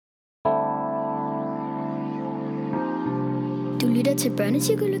Du lytter til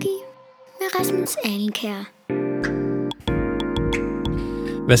Børnepsykologi med Rasmus Alenkær.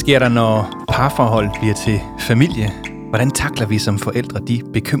 Hvad sker der, når parforhold bliver til familie? Hvordan takler vi som forældre de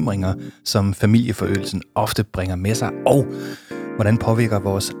bekymringer, som familieforøgelsen ofte bringer med sig? Og hvordan påvirker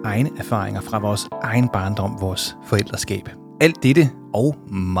vores egne erfaringer fra vores egen barndom vores forældreskab? Alt dette og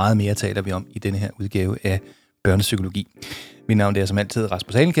meget mere taler vi om i denne her udgave af Børnepsykologi. Mit navn er som altid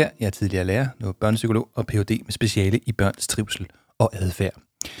Rasmus Alenkær. Jeg er tidligere lærer, nu er børnepsykolog og Ph.D. med speciale i børns trivsel og adfærd.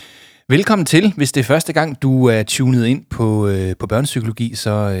 Velkommen til. Hvis det er første gang, du er tunet ind på børnepsykologi,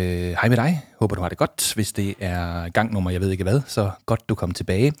 så hej med dig. Håber, du har det godt. Hvis det er gang nummer, jeg ved ikke hvad, så godt, du kommer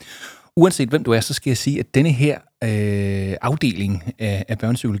tilbage. Uanset hvem du er, så skal jeg sige, at denne her afdeling af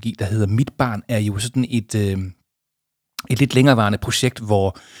børnepsykologi, der hedder Mit Barn, er jo sådan et lidt længerevarende projekt,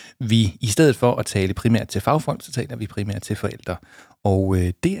 hvor vi i stedet for at tale primært til fagfolk, så taler vi primært til forældre. Og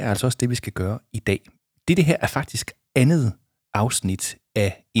det er altså også det, vi skal gøre i dag. Det her er faktisk andet afsnit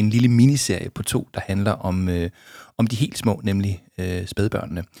af en lille miniserie på 2, der handler om de helt små, nemlig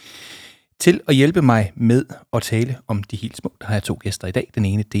spædbørnene. Til at hjælpe mig med at tale om de helt små, der har jeg 2 gæster i dag. Den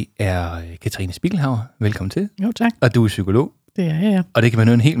ene, det er Katrine Spiegelhauer. Velkommen til. Jo, tak. Og du er psykolog. Det er jeg, ja. Og det kan man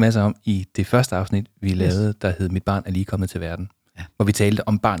høre en hel masse om i det første afsnit, vi lavede, der hed Mit barn er lige kommet til verden. Ja. Hvor vi talte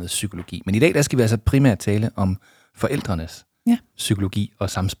om barnets psykologi. Men i dag, der skal vi altså primært tale om forældrenes psykologi og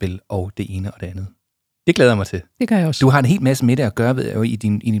samspil og det ene og det andet. Det glæder jeg mig til. Det gør jeg også. Du har en hel masse med det at gøre ved jo i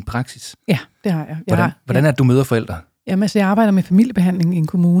din praksis. Ja, det har jeg. Hvordan er det, du møder forældre? Jamen, altså, jeg arbejder med familiebehandling i en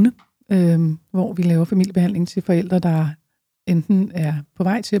kommune, hvor vi laver familiebehandling til forældre, der enten er på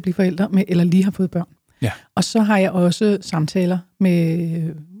vej til at blive forældre med, eller lige har fået børn. Ja. Og så har jeg også samtaler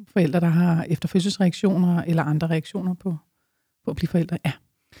med forældre, der har efterfødselsreaktioner eller andre reaktioner på at blive forældre. Ja.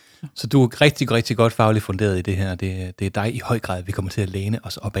 Så du er rigtig, rigtig godt fagligt funderet i det her. Det er dig i høj grad, vi kommer til at læne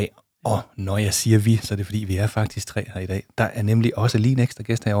os op af. Og når jeg siger vi, så er det fordi, vi er faktisk 3 her i dag. Der er nemlig også lige en ekstra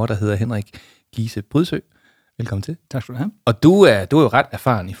gæst herovre, der hedder Henrik Giese Brydsø. Velkommen til. Tak skal du have. Og du er jo ret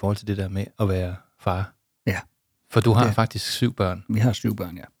erfaren i forhold til det der med at være far. Ja. For du har faktisk 7 børn. Vi har 7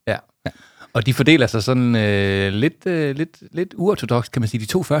 børn, ja. Og de fordeler sig sådan lidt uortodoks, kan man sige. De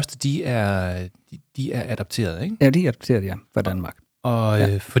 2 første, de er adopteret, ikke? Ja, de er adopteret, ja, fra Danmark. Og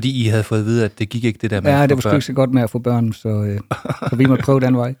fordi I havde fået at vide, at det gik ikke det der med ja, det var sgu ikke så godt med at få børn, så vi måtte prøve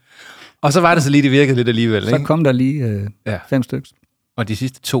den vej. Og så var det så lige, det virkede lidt alligevel, ikke? Så kom der lige 5 stykker. Og de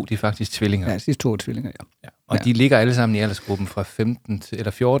sidste 2, de er faktisk tvillinger. Ja, de sidste 2 er tvillinger, ja. Og de ligger alle sammen i aldersgruppen fra 15 til,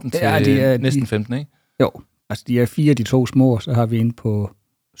 eller 14 til næsten 15, ikke? Jo, altså de er 4, de 2 små, så har vi en på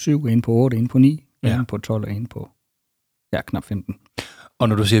 7, en på 8, en på 9, en på 12 og en på knap 15. Og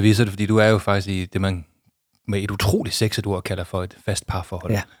når du siger vi, så er det fordi, du er jo faktisk i det, man med et utroligt sexet ord kalder for et fast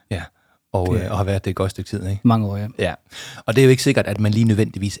parforhold. Ja. Og har været det et godt stykke tid, ikke? Mange år, ja. Og det er jo ikke sikkert, at man lige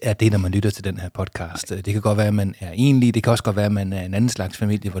nødvendigvis er det, når man lytter til den her podcast. Det kan godt være, at man er enlig. Det kan også godt være, at man er en anden slags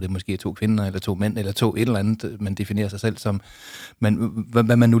familie, hvor det måske er 2 kvinder, eller 2 mænd, eller 2 et eller andet, man definerer sig selv som.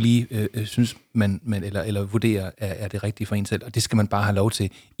 Hvad man nu lige synes, eller vurderer, er det rigtige for en selv. Og det skal man bare have lov til.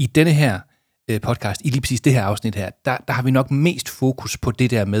 I denne her podcast, i lige præcis det her afsnit her, der har vi nok mest fokus på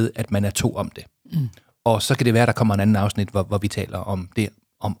det der med, at man er 2 om det. Mm. Og så kan det være, der kommer en anden afsnit, hvor vi taler om det,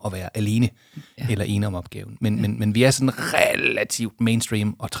 om at være alene eller ene om opgaven. Men vi er sådan relativt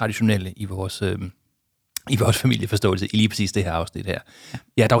mainstream og traditionelle i vores familieforståelse i lige præcis det her afsnit her.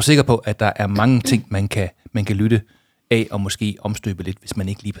 Jeg er dog sikker på, at der er mange ting, man kan lytte af og måske omstøbe lidt, hvis man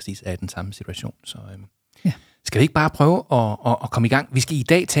ikke lige præcis er i den samme situation. Så skal vi ikke bare prøve at komme i gang? Vi skal i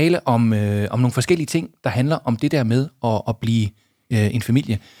dag tale om nogle forskellige ting, der handler om det der med at blive en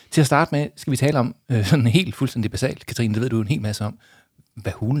familie. Til at starte med skal vi tale om sådan helt fuldstændig basalt. Katrine, det ved du en hel masse om.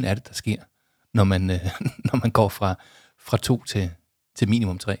 Hvad hulen er det, der sker, når man går fra 2 til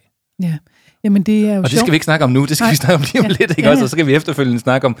minimum 3? Ja, jamen det er jo. Og det skal vi ikke snakke om nu, det skal vi snakke om lige om lidt, ikke også? Og så skal vi efterfølgende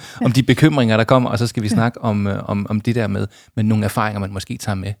snakke om de bekymringer, der kommer, og så skal vi snakke om det der med nogle erfaringer, man måske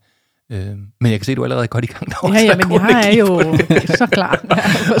tager med. Men jeg kan se, at du er allerede godt i gang derovre. Ja, men jeg er jo så klar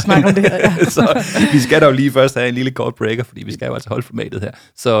at snakke om det her. Ja. Så vi skal dog lige først have en lille kort breaker, fordi vi skal jo altså holde formatet her.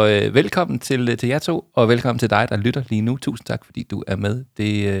 Så velkommen til jer 2, og velkommen til dig, der lytter lige nu. Tusind tak, fordi du er med.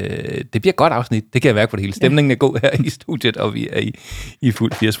 Det bliver et godt afsnit, det kan jeg mærke på det hele. Stemningen er god her i studiet, og vi er i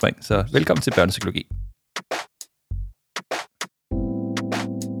fuld firespring. Så velkommen til Børnepsykologi.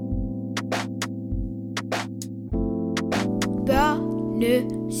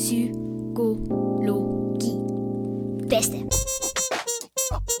 Børnepsykologi.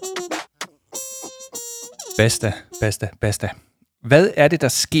 Basta. Hvad er det, der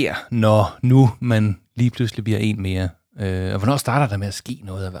sker, når nu man lige pludselig bliver en mere? Og hvornår starter der med at ske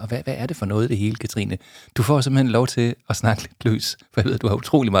noget? Og hvad er det for noget, det hele, Katrine? Du får simpelthen lov til at snakke lidt løs, for jeg ved, du har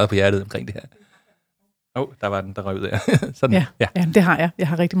utrolig meget på hjertet omkring det her. Der var den, der røg ud af. Sådan. Ja, det har jeg. Jeg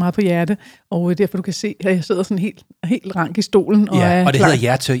har rigtig meget på hjerte, og derfor du kan se, at jeg sidder sådan helt rank i stolen. Og det hedder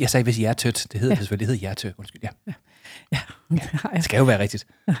hjertø. Jeg sagde vist hjertøt. Det hedder hjertø. Undskyld, Ja, det skal jo være rigtigt.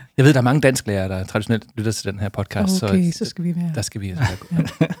 Jeg ved, der er mange dansklærere, der traditionelt lytter til den her podcast. Okay, så skal vi være. Der skal vi være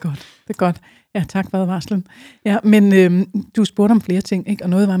godt. Det er godt. Ja, tak for advarslen. Ja, men du spurgte om flere ting, ikke? Og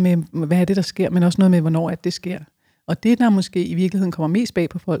noget var med, hvad er det, der sker, men også noget med, hvornår det sker. Og det, der måske i virkeligheden kommer mest bag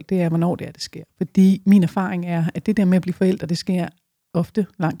på folk, det er, hvornår det sker. Fordi min erfaring er, at det der med at blive forældre, det sker ofte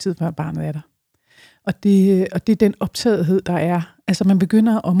lang tid før barnet er der. Og det er den optagethed, der er. Altså man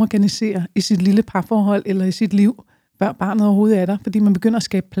begynder at omorganisere i sit lille parforhold eller i sit liv, før barnet overhovedet er der, fordi man begynder at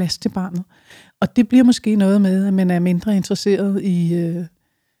skabe plads til barnet. Og det bliver måske noget med, at man er mindre interesseret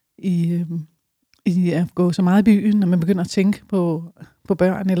i at gå så meget i byen, når man begynder at tænke på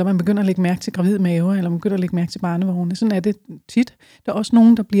børn, eller man begynder at lægge mærke til gravide maver, eller man begynder at lægge mærke til barnevogne. Sådan er det tit. Der er også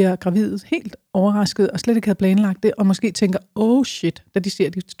nogen, der bliver gravide helt overrasket, og slet ikke havde planlagt det, og måske tænker, oh shit, da de ser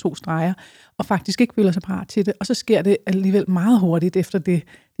de 2 streger, og faktisk ikke føler sig parat til det. Og så sker det alligevel meget hurtigt efter det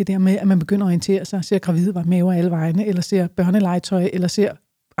der med, at man begynder at orientere sig, ser gravide maver alle vegne, eller ser børnelegetøj, eller ser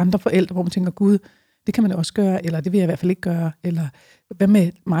andre forældre, hvor man tænker, gud, det kan man også gøre, eller det vil jeg i hvert fald ikke gøre, eller hvad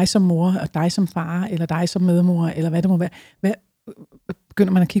med mig som mor, og dig som far, eller dig som medmor, eller hvad det må være. Hvad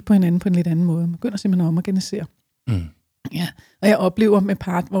begynder man at kigge på hinanden på en lidt anden måde. Man begynder simpelthen at omorganisere. Ja. Og jeg oplever med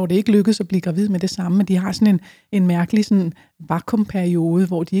par, hvor det ikke lykkes at blive gravid med det samme, men de har sådan en mærkelig sådan vakuumperiode,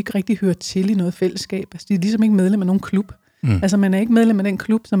 hvor de ikke rigtig hører til i noget fællesskab. Altså, de er ligesom ikke medlem af nogen klub. Altså man er ikke medlem af den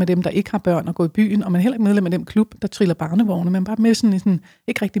klub, som er dem, der ikke har børn og går i byen, og man er heller ikke medlem af den klub, der triller barnevogne. Man er bare med sådan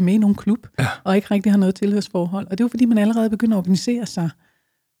ikke rigtig med i nogen klub, og ikke rigtig har noget tilhørsforhold. Og det er jo fordi, man allerede begynder at organisere sig.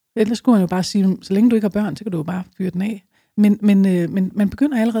 Ellers skulle man jo bare sige, så længe du ikke har børn, så kan du jo bare fyre den af. Men man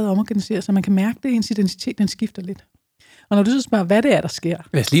begynder allerede at omorganisere sig. Man kan mærke det, at ens identitet, den skifter lidt. Og når du så spørger, hvad det er, der sker.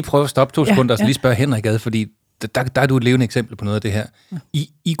 Lad os lige prøve at stoppe 2 sekunder, og så lige spørge Henrik ad, fordi der er du et levende eksempel på noget af det her.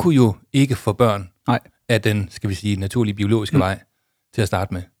 I kunne jo ikke få børn af den, skal vi sige, naturlige biologiske vej til at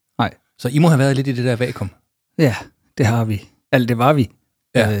starte med. Nej. Så I må have været lidt i det der vakuum. Ja, det har vi. Altså, det var vi.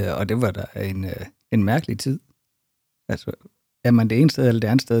 Ja. Og det var da en mærkelig tid. Altså, er man det ene sted eller det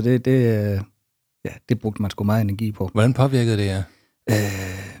andet sted, det brugte man sgu meget energi på. Hvordan påvirkede det jer?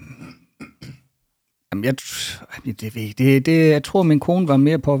 Jamen, jeg tror, min kone var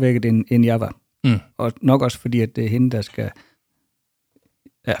mere påvirket, end jeg var. Og nok også fordi, at det er hende, der skal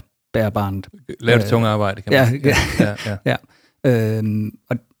bære barnet. Lave det tunge arbejde, kan man sige. Ja.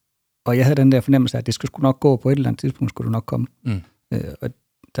 Og jeg havde den der fornemmelse af, at det skulle nok gå på et eller andet tidspunkt, skulle du nok komme. Og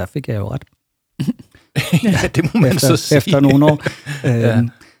der fik jeg jo ret. Ja, det må man så sige. Efter nogle år.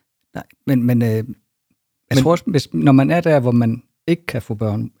 Nej, men jeg tror også, når man er der, hvor man ikke kan få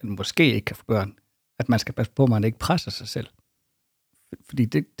børn, eller måske ikke kan få børn, at man skal passe på, at man ikke presser sig selv. Fordi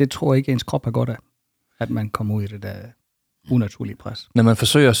det tror jeg ikke, ens krop har godt af, at man kommer ud i det der unaturlige pres. Når man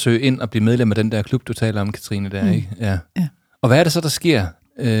forsøger at søge ind og blive medlem af den der klub, du taler om, Katrine, der, ikke? Ja. Og hvad er det så, der sker?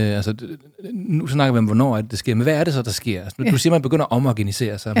 Nu snakker vi om, hvornår det sker, men hvad er det så, der sker? Altså, du siger, man begynder at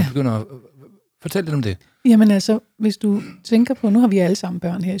omorganisere sig. Man begynder at fortælle lidt om det. Jamen altså, hvis du tænker på, nu har vi alle sammen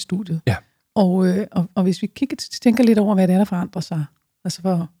børn her i studiet. Ja. Og hvis vi tænker lidt over, hvad det er, der forandrer sig. Altså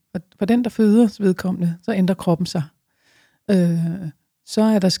for den, der føder vedkommende, så ændrer kroppen sig.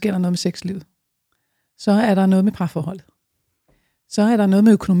 Så sker der noget med sexlivet. Så er der noget med parforholdet. Så er der noget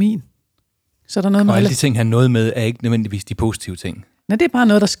med økonomien. Så er der noget med alle de ting, han noget med, er ikke nødvendigvis de positive ting. Nej, det er bare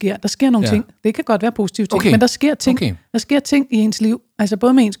noget, der sker. Der sker nogle ting. Det kan godt være positive ting, men der sker ting. Okay. Der sker ting i ens liv. Altså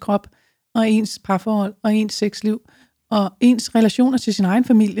både med ens krop, og ens parforhold, og ens sexliv, og ens relationer til sin egen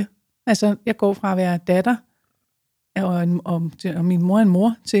familie. Altså, jeg går fra at være datter, og min mor er en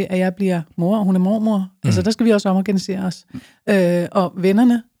mor, til at jeg bliver mor, og hun er mormor. Altså, der skal vi også omorganisere os. Og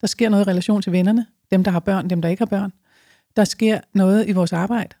vennerne, der sker noget i relation til vennerne. Dem, der har børn, dem, der ikke har børn. Der sker noget i vores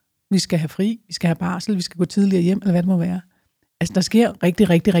arbejde. Vi skal have fri, vi skal have barsel, vi skal gå tidligere hjem, eller hvad det må være. Altså, der sker rigtig,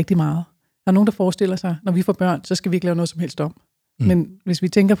 rigtig, rigtig meget. Der er nogen, der forestiller sig, når vi får børn, så skal vi ikke lave noget som helst om. Men hvis vi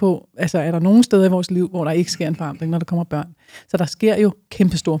tænker på, altså er der nogle steder i vores liv, hvor der ikke sker en forandring, når der kommer børn. Så der sker jo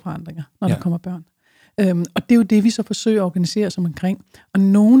kæmpe store forandringer, når der kommer børn. Og det er jo det, vi så forsøger at organisere os omkring. Og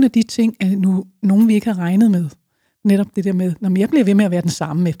nogle af de ting er nu nogle, vi ikke har regnet med. Netop det der med, når jeg bliver ved med at være den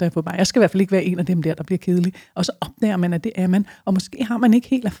samme, efter jeg får barn. Jeg skal i hvert fald ikke være en af dem der bliver kedelig. Og så opdager man, at det er man. Og måske har man ikke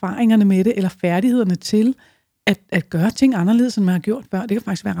helt erfaringerne med det, eller færdighederne til at gøre ting anderledes, end man har gjort før. Det kan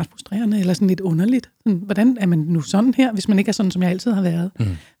faktisk være ret frustrerende, eller sådan lidt underligt. Hvordan er man nu sådan her, hvis man ikke er sådan, som jeg altid har været?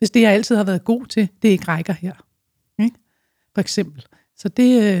 Hvis det, jeg altid har været god til, det ikke rækker her. Ikke? For eksempel. Så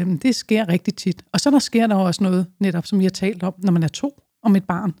det sker rigtig tit. Og så sker der også noget, netop som vi har talt om, når man er 2 om et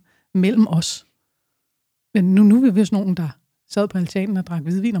barn mellem os. Men nu er vi jo sådan nogen, der sad på altanen og drak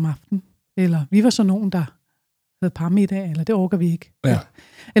hvidvin om aftenen. eller vi var så nogen, der havde parmiddag, eller det orker vi ikke. Ja.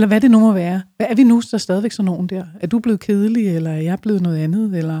 Eller hvad det nu må være. Hvad er vi nu så stadigvæk så nogen der? Er du blevet kedelig, eller er jeg blevet noget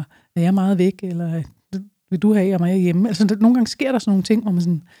andet, eller er jeg meget væk, eller vil du have mig hjemme? Altså, nogle gange sker der sådan nogle ting, hvor man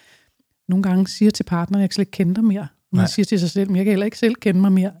sådan, nogle gange siger til partneren, jeg kan slet ikke kende dig mere. Man siger til sig selv, men jeg kan heller ikke selv kende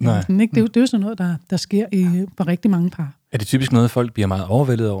mig mere. Sådan, ikke? Det er jo sådan noget, der sker for rigtig mange par. Er det typisk noget, folk bliver meget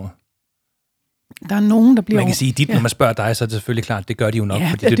overvældet over? Der er nogen, der bliver... Man kan sige, når man spørger dig, så er det selvfølgelig klart, det gør de jo nok,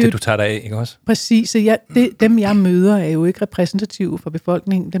 fordi det er det, du tager dig af, ikke også? Præcis. Så dem, jeg møder, er jo ikke repræsentative for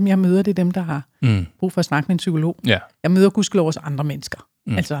befolkningen. Dem, jeg møder, det er dem, der har brug for at snakke med en psykolog. Ja. Jeg møder gudskelov også andre mennesker.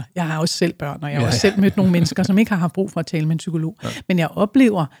 Altså, jeg har også selv børn, og jeg har også selv mødt nogle mennesker, som ikke har haft brug for at tale med en psykolog. Ja. Men jeg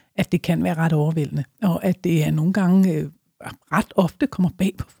oplever, at det kan være ret overvældende, og at det er nogle gange ret ofte kommer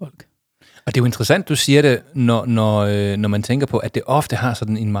bag på folk. Og det er jo interessant, du siger det, når man tænker på, at det ofte har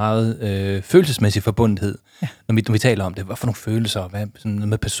sådan en meget følelsesmæssig forbundethed, når vi taler om det. Hvad for nogle følelser, hvad sådan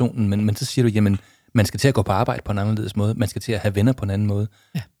med personen, men så siger du, jamen, man skal til at gå på arbejde på en anderledes måde, man skal til at have venner på en anden måde.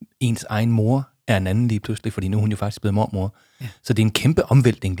 Ja. Ens egen mor er en anden lige pludselig, fordi nu er hun jo faktisk blevet mormor. Ja. Så det er en kæmpe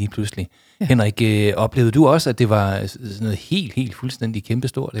omvæltning lige pludselig. Ja. Henrik, oplevede du også, at det var sådan noget helt fuldstændig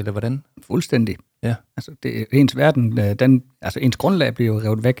kæmpestort, eller hvordan? Fuldstændig. Ja. Altså, ens verden, ens grundlag bliver jo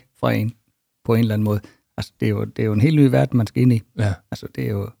revet væk fra en på en eller anden måde. Altså, det er jo en helt ny verden, man skal ind i. Ja. Altså, det er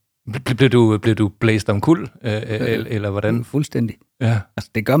jo... Blev du blæst omkuld, eller hvordan? Fuldstændig. Ja.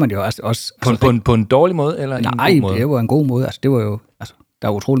 Altså, det gør man jo også. På en dårlig måde, eller en god måde? Nej, det var en god måde. Altså, det var jo... Altså, der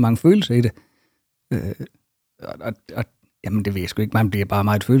er utrolig mange følelser i det. Jamen, det ved jeg sgu ikke. Man bliver bare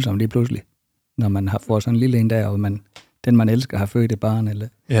meget følsom lige pludselig, når man får sådan en lille en der, og den man elsker har født et barn. Eller,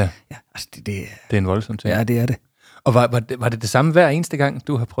 altså, det er en voldsom ting. Ja, det er det. Og var det samme hver eneste gang,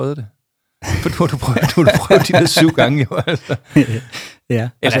 du har prøvet det? For du har prøvet de der 7 gange, jo, altså. Ja.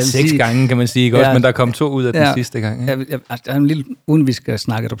 Eller 6 gange, kan man sige, ikke også? Men der kom 2 ud af den sidste gang. Ja. Altså, der er en lille, uden vi skal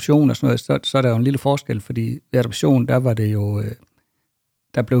snakke adoption og sådan noget, så er der jo en lille forskel, fordi ved adoption, der var det jo,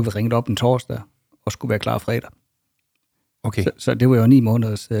 der blev vi ringet op en torsdag, og skulle være klar fredag. Okay. Så det var jo 9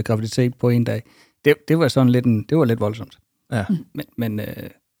 måneders graviditet på en dag. Det var sådan lidt, det var lidt voldsomt. Ja. Men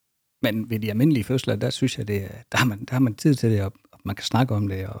ved de almindelige fødsler, der synes jeg, der har man tid til det, og man kan snakke om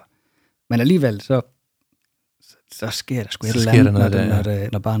det, men alligevel, så sker der sgu et eller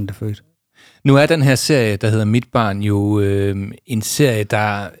andet, når barnet er født. Nu er den her serie, der hedder Mit Barn, jo en serie,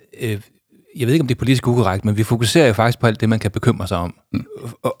 der... jeg ved ikke, om det er politisk ukorrekt, men vi fokuserer jo faktisk på alt det, man kan bekymre sig om.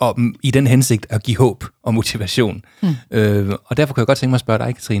 Og i den hensigt at give håb og motivation. Og derfor kan jeg godt tænke mig at spørge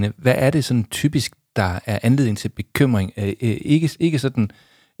dig, Katrine, hvad er det sådan typisk, der er anledning til bekymring? Ikke sådan...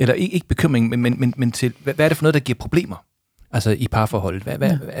 Eller ikke bekymring, men til... Hvad er det for noget, der giver problemer? Altså i parforholdet.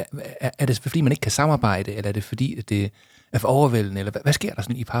 Er det fordi, man ikke kan samarbejde, eller er det fordi, det er for overvældende, eller hvad sker der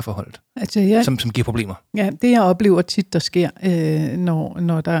sådan i parforholdet, som giver problemer? Ja, det jeg oplever tit, der sker,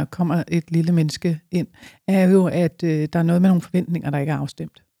 når der kommer et lille menneske ind, er jo, at der er noget med nogle forventninger, der ikke er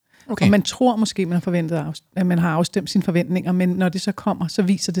afstemt. Okay. Og man tror måske, at man har afstemt sine forventninger, men når det så kommer, så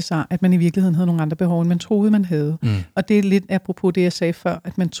viser det sig, at man i virkeligheden havde nogle andre behov, end man troede, man havde. Og det er lidt apropos det, jeg sagde før,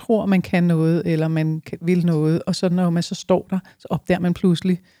 at man tror, man kan noget, eller man vil noget, og så når man så står der, så opdager man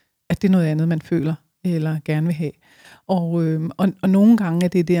pludselig, at det er noget andet, man føler, eller gerne vil have. Og nogle gange er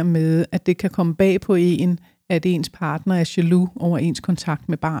det der med, at det kan komme bag på en, at ens partner er jaloux over ens kontakt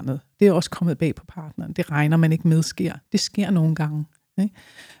med barnet. Det er også kommet bag på partneren. Det regner man ikke med sker. Det sker nogle gange.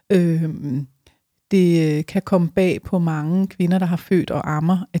 Det kan komme bag på mange kvinder, der har født og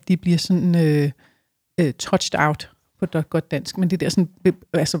ammer, at de bliver sådan touched out på godt dansk, men det der sådan,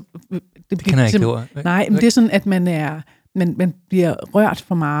 altså det kan jeg ikke høre. Nej, men det er sådan, at man bliver rørt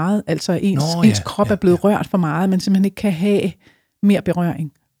for meget, altså ens krop er blevet rørt for meget, man simpelthen ikke kan have mere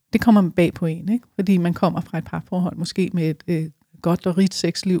berøring. Det kommer bag på en, ikke? Fordi man kommer fra et parforhold, måske med et godt og rigt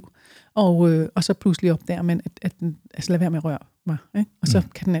sexliv, og så pludselig opdager man, at lad være med at røre mig, ikke? Og så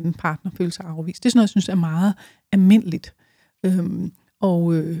kan den anden partner føle sig afvist. Det er sådan noget, jeg synes er meget almindeligt,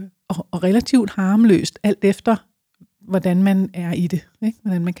 og relativt harmløst, alt efter, hvordan man er i det, ikke?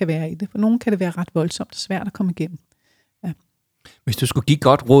 Hvordan man kan være i det. For nogen kan det være ret voldsomt og svært at komme igennem. Ja. Hvis du skulle give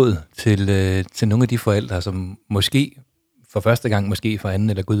godt råd til nogle af de forældre, som måske for første gang, måske for anden,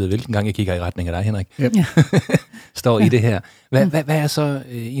 eller gud ved hvilken gang jeg kigger i retning af dig, Henrik, står i det her. Hvad er så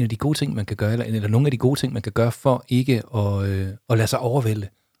en af de gode ting, man kan gøre, eller nogle af de gode ting, man kan gøre for ikke at lade sig overvælde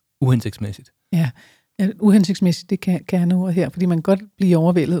uhensigtsmæssigt? Ja, uhensigtsmæssigt, det kan jeg nu her, fordi man kan godt blive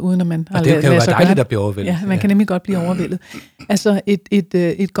overvældet, uden at man har ladet sig gøre. Og det kan jo være dejligt at blive overvældet. Ja, man kan nemlig godt blive overvældet. Altså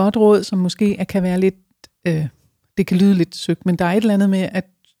et godt råd, som måske kan være lidt, det kan lyde lidt søgt, men der er et eller andet med at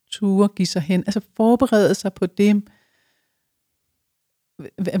ture give sig hen, altså forberede sig på det,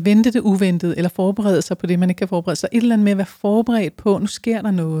 at vente det uventet, eller forberede sig på det, man ikke kan forberede sig. Et eller andet med at være forberedt på, nu sker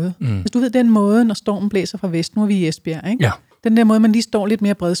der noget. Hvis du ved, den måde, når stormen blæser fra vest, nu er vi i Esbjerg, ikke? Ja. Den der måde, man lige står lidt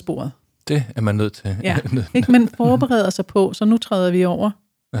mere bredsporet. Det er man nødt til. Ja, ikke? Man forbereder sig på, så nu træder vi over.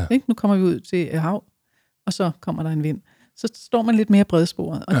 Ja. Ikke? Nu kommer vi ud til hav, og så kommer der en vind. Så står man lidt mere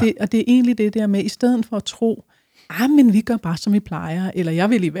bredsporet. Og det er egentlig det der med, i stedet for at tro, men vi gør bare, som vi plejer, eller jeg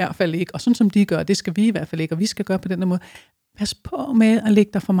vil i hvert fald ikke, og sådan som de gør, det skal vi i hvert fald ikke, og vi skal gøre på den der måde. Pas på med at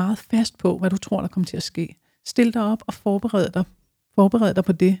lægge dig for meget fast på, hvad du tror, der kommer til at ske. Stil dig op og forbered dig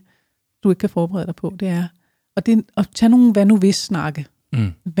på det, du ikke kan forberede dig på. Det er at tage nogle hvad nu hvis snakke.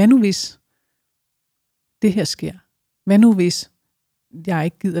 Hvad nu hvis det her sker? Hvad nu hvis jeg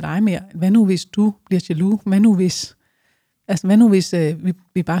ikke gider dig mere? Hvad nu hvis du bliver jaloux? Hvad nu hvis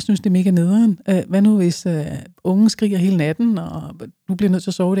vi bare synes, det er mega nederen? Hvad nu hvis unge skriger hele natten, og du bliver nødt til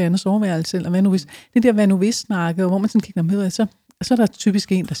at sove det andet soveværelse? Eller hvad nu hvis det der hvad nu hvis snakke, hvor man sådan kigger med, så er der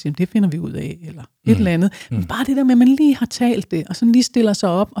typisk en, der siger, det finder vi ud af, eller et eller andet. Men bare det der med, at man lige har talt det, og så lige stiller sig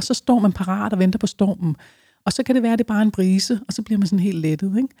op, og så står man parat og venter på stormen. Og så kan det være, at det er bare en brise, og så bliver man sådan helt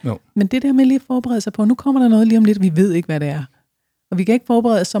lettet. Ikke? Jo. Men det der med lige at forberede sig på, nu kommer der noget lige om lidt, vi ved ikke, hvad det er. Og vi kan ikke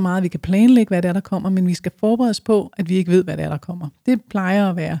forberede os så meget, vi kan planlægge, hvad det er, der kommer, men vi skal forberede os på, at vi ikke ved, hvad det er, der kommer. Det plejer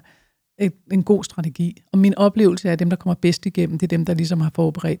at være en god strategi. Og min oplevelse er, at dem, der kommer bedst igennem, det er dem, der ligesom har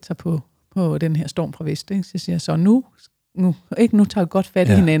forberedt sig på den her storm fra vest. Ikke? Så siger jeg så, nu tager vi godt fat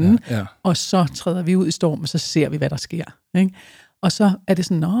i hinanden, og så træder vi ud i stormen, og så ser vi, hvad der sker. Ikke? Og så er det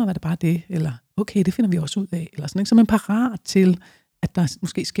sådan, var det bare det? Eller, okay, det finder vi også ud af. Eller sådan, ikke? Så man er parat til, at der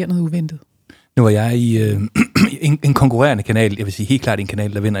måske sker noget uventet. Nu er jeg i en konkurrerende kanal, jeg vil sige helt klart en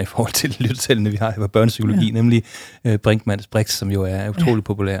kanal, der vinder i forhold til lyttetallene, vi har på børnepsykologi, nemlig Brinkmanns Brix, som jo er utrolig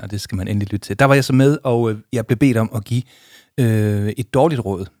populær, og det skal man endelig lytte til. Der var jeg så med, og jeg blev bedt om at give et dårligt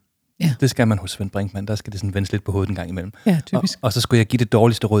råd. Ja. Det skal man hos Svend Brinkmann, der skal det sådan vendes lidt på hovedet en gang imellem. Ja, typisk. Og så skulle jeg give det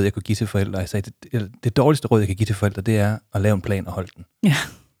dårligste råd, jeg kunne give til forældre. Jeg sagde, det dårligste råd, jeg kan give til forældre, det er at lave en plan og holde den. Ja.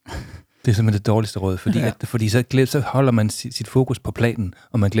 Det er simpelthen det dårligste råd, fordi så holder man sit fokus på planen,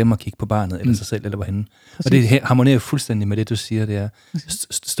 og man glemmer at kigge på barnet, eller sig selv, eller hvorhenne. Præcis. Og det harmonerer fuldstændig med det, du siger, det er,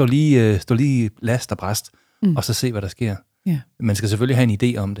 stå lige last og bræst, og så se, hvad der sker. Ja. Man skal selvfølgelig have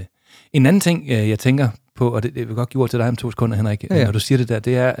en idé om det. En anden ting, jeg tænker på, og det vil godt give ord til dig om 2 sekunder, Henrik, når du siger det der,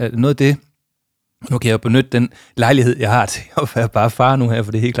 det er noget af det, nu kan jeg jo benytte den lejlighed, jeg har til at være bare far nu her,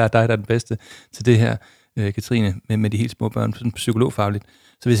 for det er helt klart dig, der er den bedste til det her, Katrine, med de helt små børn, sådan psykologfagligt.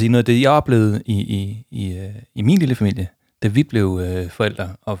 Så vil jeg sige, noget af det, jeg oplevede i min lille familie, da vi blev forældre,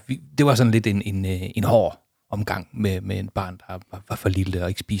 og det var sådan lidt en hård omgang med en barn, der var for lille og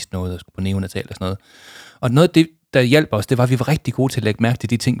ikke spiste noget og skulle på neonatal og sådan noget. Og noget af det, der hjalp os, det var, at vi var rigtig gode til at lægge mærke til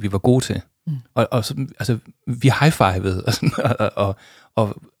de ting, vi var gode til. Og så, altså, vi high-fivede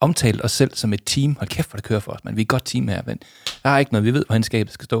og omtalte os selv som et team. Hold kæft, hvor det kører for os, man. Vi er et godt team her, men der er ikke noget, vi ved, hvor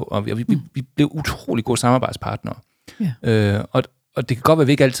skabet skal stå, og vi blev utrolig gode samarbejdspartnere. Ja. Og det kan godt være, at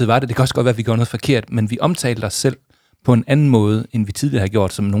vi ikke altid var det. Det kan også godt være, at vi gjorde noget forkert, men vi omtalte os selv på en anden måde, end vi tidligere har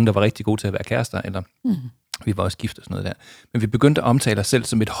gjort, som nogen, der var rigtig gode til at være kærester, eller vi var også gift og sådan noget der. Men vi begyndte at omtale os selv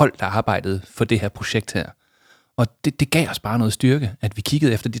som et hold, der arbejdede for det her projekt her. Og det gav os bare noget styrke, at vi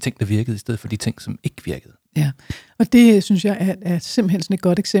kiggede efter de ting, der virkede, i stedet for de ting, som ikke virkede. Ja, og det synes jeg er simpelthen sådan et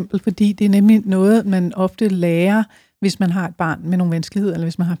godt eksempel, fordi det er nemlig noget, man ofte lærer, hvis man har et barn med nogle vanskeligheder, eller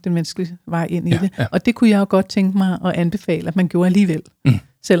hvis man har haft en vanskelig vej ind i det. Ja. Og det kunne jeg jo godt tænke mig at anbefale, at man gjorde alligevel.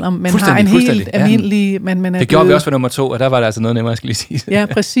 Selvom man har en helt almindelig... Det gjorde vi også for nummer 2, og der var der altså noget nemmere, jeg skal lige sige. Ja,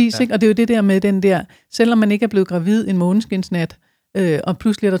 præcis. Ikke? Og det er jo det der med den der... Selvom man ikke er blevet gravid en måneskinsnat, og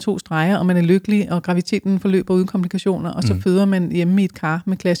pludselig er der 2 streger, og man er lykkelig, og graviditeten forløber uden komplikationer, og så føder man hjemme i et kar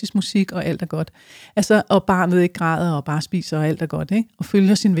med klassisk musik, og alt er godt. Altså, og barnet ikke græder, og bare spiser, og alt er godt, ikke? Og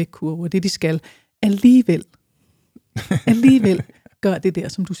følger sin vægtkurve, det de skal. Alligevel gør det der,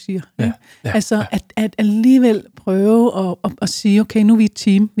 som du siger. Ja, ja, altså, at alligevel prøve at sige, okay, nu er vi et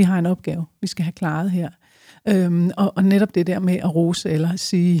team, vi har en opgave, vi skal have klaret her. Og netop det der med at rose, eller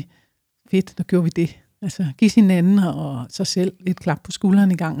sige, fedt, der gjorde vi det. Altså, give hinanden og sig selv et klap på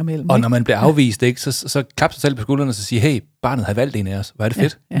skulderen i gang imellem. Og når man bliver afvist, ikke, så klap sig selv på skulderen og så sige, hey, barnet har valgt en af os. Hvor er det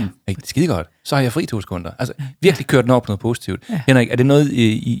fedt? Ja. Hey, det er skide godt. Så har jeg fri 2 sekunder. Altså, virkelig kørt den over på noget positivt. Ja. Henrik, er det noget,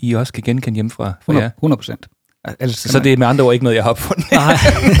 I også kan genkende hjemmefra? 100%. Så det er med andre ord ikke noget, jeg har opfundet? Nej,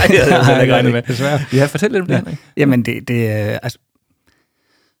 det havde jeg ikke regnet med. Desværre. Ja, fortæl lidt om det, Henrik. Jamen, det er... Altså,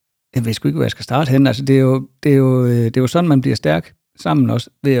 jeg ved sgu ikke, hvor jeg skal starte hen. Altså, det er jo sådan, man bliver stærk sammen også,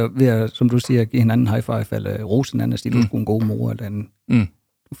 ved at, som du siger, give hinanden high five, eller rose hinanden og sige, du er en god mor, eller en...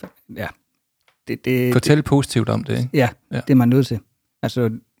 Ja. Fortæl positivt om det, ikke? Ja, det er man nødt til. Altså,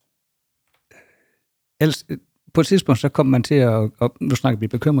 ellers, på et tidspunkt, så kommer man til at, og nu snakker vi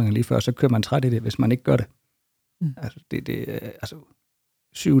bekymringer lige før, så kører man træt i det, hvis man ikke gør det. Altså, altså,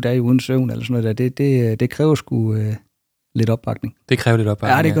 7 dage uden søvn, eller sådan noget der, det kræver sgu lidt opbakning. Det kræver lidt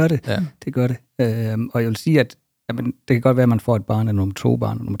opbakning. Ja, det gør det. Ja. Det gør det. Og jeg vil sige, at det kan godt være, at man får et barn, eller nummer 2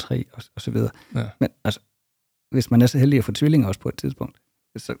 barn, eller nummer 3, og så videre. Ja. Men altså, hvis man er så heldig at få tvillinger også på et tidspunkt,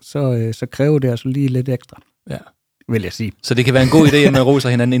 så kræver det altså lige lidt ekstra. Ja. Vil jeg sige. Så det kan være en god idé, at man roser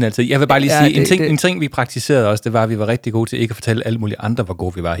hinanden ind altid. Jeg vil bare lige sige, en ting, vi praktiserede også, det var, at vi var rigtig gode til ikke at fortælle alle mulige andre, hvor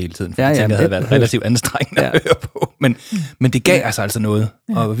gode vi var hele tiden. For det havde været relativt anstrengende at høre på. Men det gav altså noget.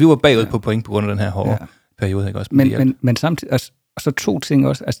 Og vi var bagud på point på grund af den her hårde periode. Ikke? Også men samtidig, og så 2 ting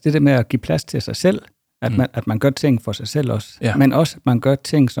også. Altså det der med at give plads til sig selv, at man gør ting for sig selv også. Ja. Men også, at man gør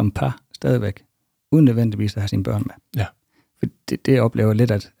ting som par stadigvæk, uden nødvendigvis at have sine børn med. Ja. For det oplever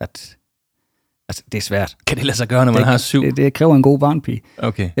lidt, at altså, det er svært. Kan det lade sig gøre, når man har 7? Det kræver en god barnpige.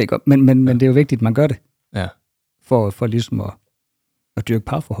 Okay. Men det er jo vigtigt, at man gør det. Ja. For ligesom at dyrke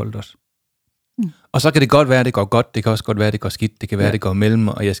parforholdet også. Og så kan det godt være, at det går godt. Det kan også godt være, at det går skidt. Det kan være, at det går mellem.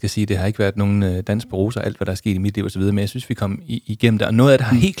 Og jeg skal sige, at det har ikke været nogen dans på roser, alt hvad der er sket i mit liv og så videre. Men jeg synes, vi kom igennem det. Og noget af det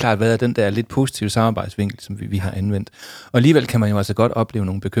har helt klart været den der lidt positive samarbejdsvinkel, som vi har anvendt. Og alligevel kan man jo altså godt opleve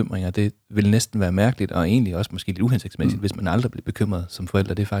nogle bekymringer. Det vil næsten være mærkeligt, og egentlig også måske lidt uhensigtsmæssigt, hvis man aldrig bliver bekymret som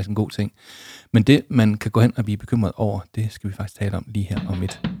forældre. Det er faktisk en god ting. Men det, man kan gå hen og blive bekymret over, det skal vi faktisk tale om lige her om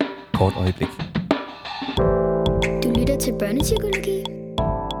et kort øjeblik. Du lytter til Børnepsykologi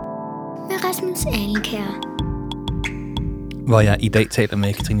med Rasmus Alenkær. Hvor jeg i dag taler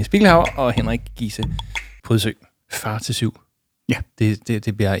med Katrine Spiegelhauer og Henrik Giese Prydsø. Far til 7. Ja.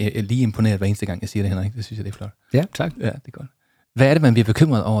 Det bliver jeg lige imponeret hver eneste gang, jeg siger det, Henrik. Det synes jeg, det er flot. Ja, tak. Ja, det er godt. Hvad er det, man bliver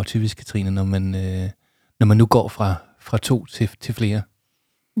bekymret over typisk, Katrine, når man nu går fra 2 til flere?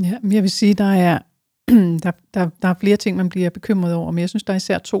 Ja, jeg vil sige, der er flere ting, man bliver bekymret over, men jeg synes, der er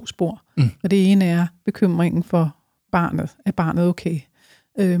især 2 spor. Og det ene er bekymringen for barnet. Er barnet okay?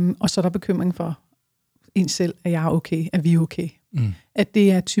 Og så er der bekymring for en selv, er jeg okay? Er vi okay? At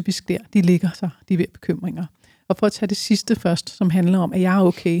det er typisk der, de ligger sig, de bekymringer. Og for at tage det sidste først, som handler om, at jeg er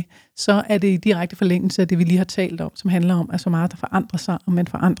okay, så er det i direkte forlængelse af det, vi lige har talt om, som handler om, at så meget der forandrer sig, og man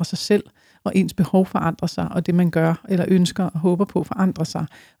forandrer sig selv, og ens behov forandrer sig, og det man gør, eller ønsker og håber på, forandrer sig.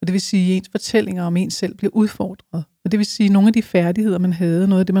 Og det vil sige, at ens fortællinger om ens selv bliver udfordret. Og det vil sige, at nogle af de færdigheder, man havde,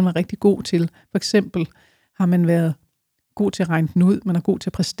 noget af det, man var rigtig god til, for eksempel har man været god til at regne den ud, man er god til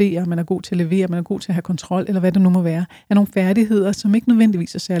at præstere, man er god til at levere, man er god til at have kontrol, eller hvad det nu må være, er nogle færdigheder, som ikke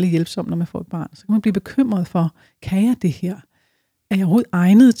nødvendigvis er særlig hjælpsomme, når man får et barn. Så kan man blive bekymret for, kan jeg det her? Er jeg overhovedet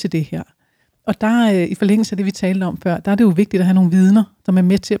egnet til det her? Og der, i forlængelse af det, vi talte om før, der er det jo vigtigt at have nogle vidner, som er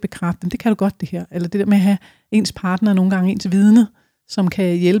med til at bekræfte dem. Det kan du godt, det her. Eller det der med at have ens partner, nogle gange ens vidne, som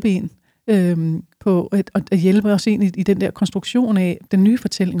kan hjælpe en på at hjælpe os ind i den der konstruktion af den nye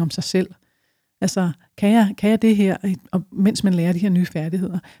fortælling om sig selv. Altså, kan jeg det her, og mens man lærer de her nye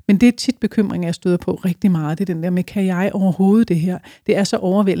færdigheder? Men det er tit bekymring, jeg støder på rigtig meget. Det er den der med, kan jeg overhovedet det her? Det er så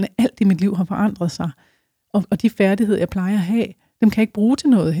overvældende. Alt i mit liv har forandret sig. Og de færdigheder, jeg plejer at have, dem kan jeg ikke bruge til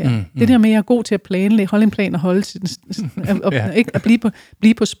noget her. Det der med, at jeg er god til at planlægge, holde en plan og holde ikke at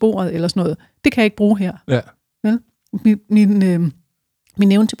blive på sporet eller sådan noget, det kan jeg ikke bruge her. Ja. Vel?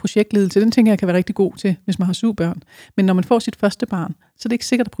 Min evne til projektledelse, den tænker jeg kan være rigtig god til, hvis man har 7 børn. Men når man får sit første barn, så er det ikke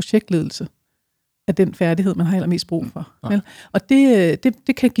sikkert, at projektledelse er den færdighed, man har allermest brug for. Vel? Og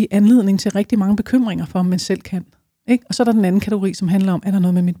det kan give anledning til rigtig mange bekymringer for, om man selv kan. Ikke? Og så er der den anden kategori, som handler om, er der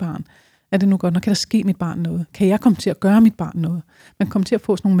noget med mit barn? Er det nu godt, når kan der ske mit barn noget? Kan jeg komme til at gøre mit barn noget? Man kommer til at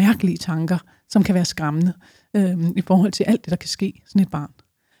få sådan nogle mærkelige tanker, som kan være skræmmende i forhold til alt det, der kan ske sådan et barn.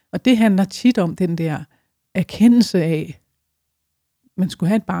 Og det handler tit om den der erkendelse af, man skulle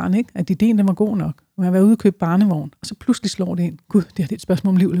have et barn, ikke? At ideen den var god nok. Man har været ude og købe barnevogn, og så pludselig slår det ind. Gud, det her det er et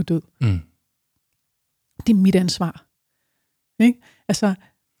spørgsmål om liv eller død. Det er mit ansvar. Ikke? Altså,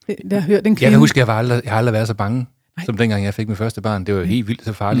 jeg hørte en kvinde... Jeg kan huske, at jeg har aldrig været så bange, som dengang jeg fik mit første barn. Det var helt vildt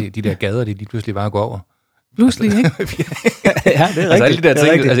så farligt, de der gader, de pludselig bare går over. Pludselig, ikke? Ja, det er rigtigt. Altså alle de der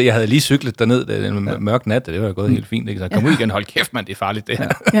ting, altså jeg havde lige cyklet derned en mørk nat, og det var gået helt fint. Ikke? Så jeg kom ud igen, hold kæft mand, det er farligt det her.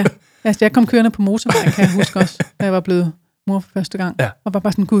 Ja, altså jeg kom kørende på motorvejen, kan jeg huske også, da jeg var blevet mor for første gang. Ja. Og var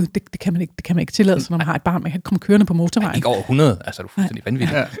bare sådan, gud, det kan man ikke tillade sig, når man har et barn, man kan komme kørende på motorvejen. Ikke over 100, altså du er fuldstændig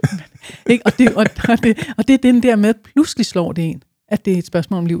vanvittig. Ja. Ikke? Og det er den der med, at pludselig slår det en, at det er et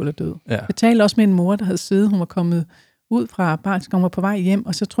spørgsmål om liv eller død. Ja. Jeg talte også med en mor, der havde siddet, hun var kommet ud fra barnet, hun var på vej hjem,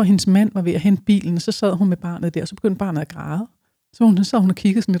 og så tror jeg, hendes mand var ved at hente bilen, og så sad hun med barnet der, og så begyndte barnet at græde. Så sad hun og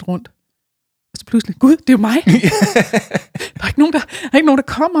kiggede sådan lidt rundt. Og så pludselig, gud, det er jo mig. Der er ikke nogen, der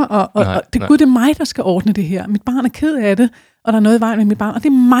kommer, og det, gud, det er mig, der skal ordne det her. Mit barn er ked af det, og der er noget i vejen med mit barn, og det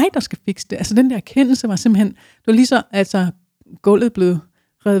er mig, der skal fikse det. Altså den der erkendelse var simpelthen, det var lige så, altså gulvet blev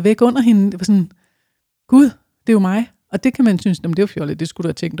revet væk under hende. Det var sådan, gud, det er jo mig. Og det kan man synes, det var fjollet, det skulle du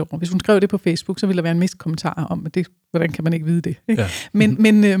have tænkt over. Hvis hun skrev det på Facebook, så ville der være en masse kommentarer om, at hvordan kan man ikke vide det? Ikke? Ja.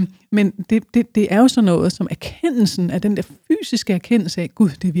 Men det er jo sådan noget, som erkendelsen af den der fysiske erkendelse af, Gud,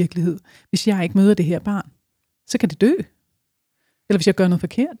 det er virkelighed. Hvis jeg ikke møder det her barn, så kan det dø. Eller hvis jeg gør noget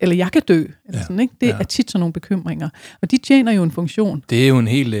forkert, eller jeg kan dø. Eller sådan, ikke? Det er tit sådan nogle bekymringer. Og de tjener jo en funktion. Det er jo en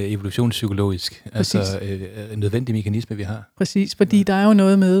helt evolutionspsykologisk, nødvendig mekanisme, vi har. Præcis, fordi der er jo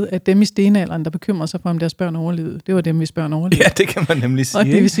noget med, at dem i stenalderen, der bekymrer sig for, om deres børn overlevede, det var dem, hvis børn overlevede. Ja, det kan man nemlig sige. Og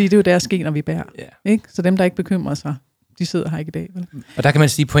det vil sige, det er jo deres gener, vi bærer. Ja. Ikke? Så dem, der ikke bekymrer sig, de sidder her ikke i dag. Vel? Og der kan man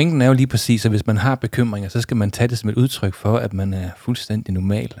sige, pointen er jo lige præcis, at hvis man har bekymringer, så skal man tage det som et udtryk for, at man er fuldstændig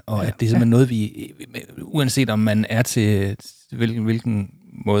normal, og at det er simpelthen noget, vi, uanset om man er til hvilken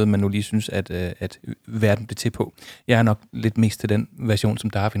måde man nu lige synes, at verden bliver til på. Jeg er nok lidt mest til den version, som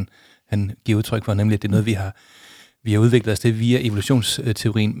Darwin han giver udtryk for, nemlig at det er noget, vi har udviklet os til via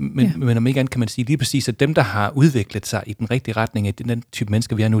evolutionsteorien. Men om ikke andet kan man sige lige præcis, at dem, der har udviklet sig i den rigtige retning af den type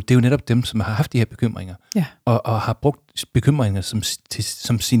mennesker, vi er nu, det er jo netop dem, som har haft de her bekymringer. Ja. Og har brugt bekymringer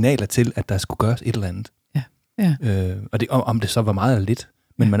som signaler til, at der skulle gøres et eller andet. Ja. Om det så var meget eller lidt,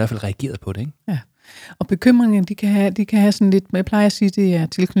 men man i hvert fald reageret på det, ikke? Ja. Og bekymringen, de kan have sådan lidt, jeg plejer at sige, det er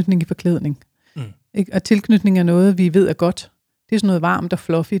tilknytning i forklædning. Ikke? Og tilknytning er noget, vi ved er godt. Det er sådan noget varmt og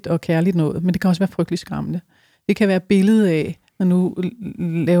fluffigt og kærligt noget, men det kan også være frygtelig skræmmende. Det kan være et billede af, og nu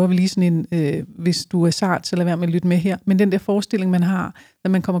laver vi lige sådan en, hvis du er sart, så lad være med at lytte med her, men den der forestilling, man har,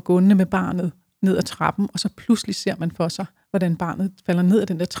 når man kommer gående med barnet ned ad trappen, og så pludselig ser man for sig, hvordan barnet falder ned ad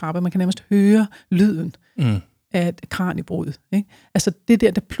den der trappe. Man kan nærmest høre lyden af et kraniebrud. Ikke? Altså det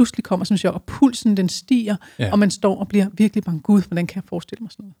der pludselig kommer som chok, og pulsen den stiger, og man står og bliver virkelig bange. Gud, hvordan kan jeg forestille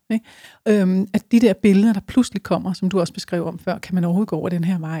mig sådan noget? Ikke? At de der billeder, der pludselig kommer, som du også beskrev om før, kan man overhovedet gå over den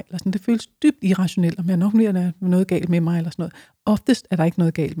her vej? Eller sådan, det føles dybt irrationelt, om jeg nok bliver der noget galt med mig, eller sådan noget. Oftest er der ikke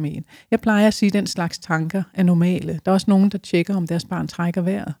noget galt med en. Jeg plejer at sige, at den slags tanker er normale. Der er også nogen, der tjekker, om deres barn trækker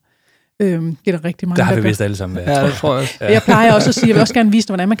vejret. Det er der rigtig mange, der har vi vist alle sammen været. Ja, det tror jeg også. Jeg plejer også at sige, jeg vil også gerne vise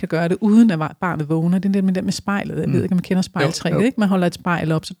dig, hvordan man kan gøre det, uden at barnet vågner. Det er det med spejlet. Jeg ved ikke, om man kender spejltrækket. Ikke? Man holder et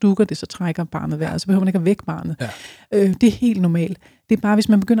spejl op, så dukker det, så trækker barnet vejret. Så behøver man ikke at vække barnet. Ja. Det er helt normalt. Det er bare, hvis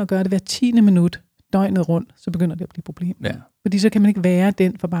man begynder at gøre det hver 10. minut, døgnet rundt, så begynder det at blive et problem. Ja. Fordi så kan man ikke være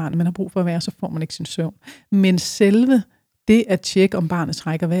den for barnet, man har brug for at være, så får man ikke sin søvn. Men selve det at tjekke, om barnet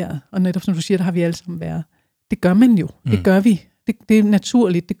trækker vejret, og netop som du siger, der har vi alle sammen været, det gør man jo. Det gør vi. Det er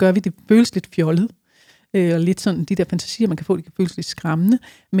naturligt, det gør vi, det føles lidt fjollet, og lidt sådan, de der fantasier, man kan få, det kan føles lidt skræmmende,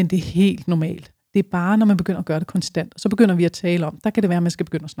 men det er helt normalt. Det er bare, når man begynder at gøre det konstant, og så begynder vi at tale om, der kan det være, at man skal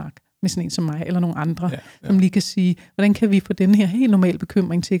begynde at snakke med sådan en som mig, eller nogle andre, som lige kan sige, hvordan kan vi få den her helt normale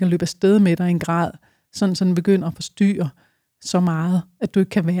bekymring til ikke at løbe afsted med dig i en grad, sådan den begynder at forstyrre så meget, at du ikke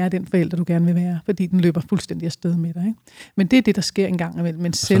kan være den forælder, du gerne vil være, fordi den løber fuldstændig afsted med dig. Ikke? Men det er det, der sker en gang imellem.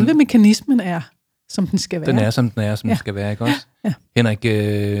 Men selve mekanismen er, som den skal være. Den er, som den skal være, ikke også? Ja. Henrik,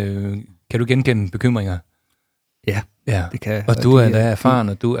 kan du genkende bekymringer? Ja, det kan jeg. Og du er da erfaren,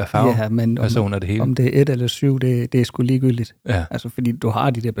 og du er fagperson og det hele. Om det er 1 eller 7, det er sgu ligegyldigt. Ja. Altså, fordi du har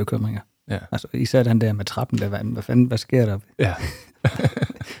de der bekymringer. Ja. Altså, især den der med trappen, hvad sker der? Ja.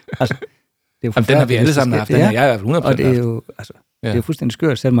 Altså, det er jo den har vi alle sammen haft, den har jeg 100% og det er jo, altså, det er jo fuldstændig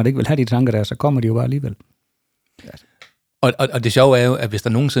skørt, selvom man ikke vil have de tanker der, så kommer de jo bare alligevel. Altså. Og det sjove er jo, at hvis der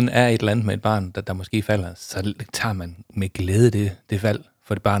nogensinde er et eller andet med et barn, der måske falder, så tager man med glæde det fald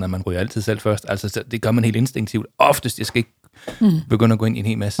for det barn, og man ryger altid selv først. Altså, det gør man helt instinktivt. Oftest, jeg skal ikke begynde at gå ind i en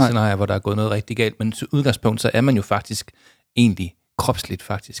hel masse scenarier, hvor der er gået noget rigtig galt, men til udgangspunkt, så er man jo faktisk egentlig kropsligt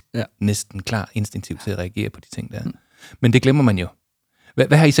næsten klar instinktivt til at reagere på de ting der. Men det glemmer man jo.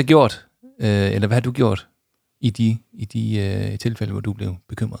 Hvad har I så gjort, eller hvad har du gjort i de tilfælde, hvor du blev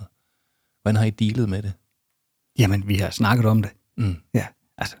bekymret? Hvordan har I dealet med det? Jamen, vi har snakket om det. Ja,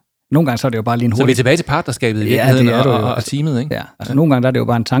 altså, nogle gange så er det jo bare lige en hurtig... Så vi er tilbage til partnerskabet i virkeligheden og teamet, ikke? Ja, altså nogle gange der er det jo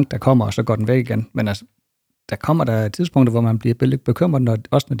bare en tanke, der kommer, og så går den væk igen. Men altså, der kommer der tidspunkter, hvor man bliver lidt bekymret,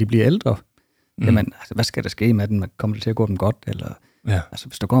 også når de bliver ældre. Jamen, altså, hvad skal der ske med den? Kommer det til at gå dem godt? Eller, altså,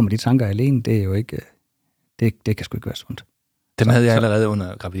 hvis du går med de tanker alene, det er jo ikke... Det kan sgu ikke være sundt. Dem havde jeg allerede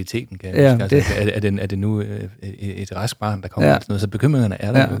under graviditeten, kan jeg huske. Altså, er det nu et rask barn, der kommer og sådan noget, så bekymringerne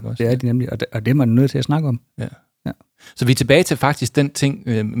er der jo også. Det er de nemlig, og det er man nødt til at snakke om. Ja. Så vi er tilbage til faktisk den ting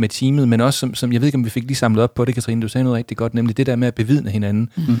med teamet, men også som jeg ved ikke, om vi fik lige samlet op på det, Katrine, du sagde noget rigtig godt, nemlig det der med at bevidne hinanden.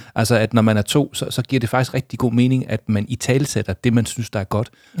 Altså, at når man er 2, så giver det faktisk rigtig god mening, at man italesætter det, man synes, der er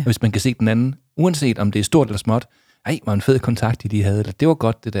godt. Og hvis man kan se den anden, uanset om det er stort eller småt, var en fed kontakt, de havde, eller det var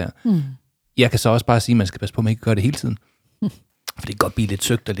godt, det der. Jeg kan så også bare sige, at man skal passe på, at man ikke gør det hele tiden. For det kan godt blive lidt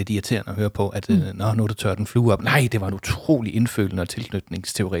søgt og lidt irriterende at høre på, at nu har du tørret en flue op. Nej, det var en utrolig indfølende og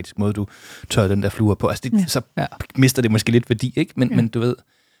tilknytningsteoretisk måde, du tørrede den der flue på. Altså, så mister det måske lidt værdi, ikke? Men du ved,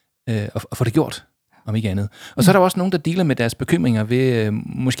 at få det gjort. om ikke andet. Og så er der også nogen, der dealer med deres bekymringer ved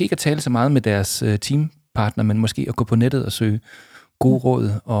måske ikke at tale så meget med deres teampartner, men måske at gå på nettet og søge gode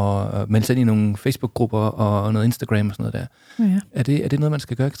råd og melde sig ind i nogle Facebook-grupper og noget Instagram og sådan noget der. Ja. Er det noget, man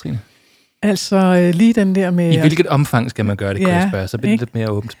skal gøre, Katrine? Altså lige den der med... I hvilket omfang skal man gøre det, kan jeg spørge? Så bliver det lidt mere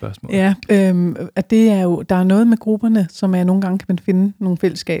åbent spørgsmål. Ja, at det er jo... Der er noget med grupperne, som er nogle gange kan man finde nogle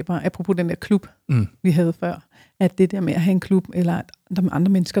fællesskaber, apropos den der klub, vi havde før. At det der med at have en klub, eller at der er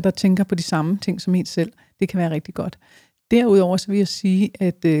andre mennesker, der tænker på de samme ting som en selv, det kan være rigtig godt. Derudover så vil jeg sige,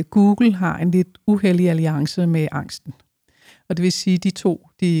 at Google har en lidt uheldig alliance med angsten. Og det vil sige, at de to,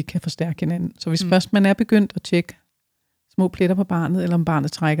 de kan forstærke hinanden. Så hvis først man er begyndt at tjekke små pletter på barnet, eller om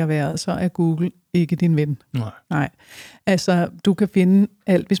barnet trækker vejret, så er Google ikke din ven. Nej. Altså, du kan finde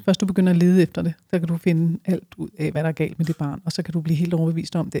alt. Hvis først du begynder at lede efter det, så kan du finde alt ud af, hvad der er galt med dit barn, og så kan du blive helt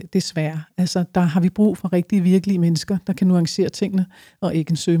overbevist om det. Desværre. Altså, der har vi brug for rigtige, virkelige mennesker, der kan nuancere tingene, og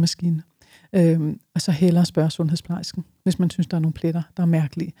ikke en søgemaskine. Og så hellere spørge sundhedsplejersken, hvis man synes, der er nogle pletter, der er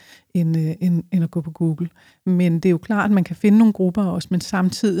mærkelige, end at gå på Google. Men det er jo klart, at man kan finde nogle grupper også, men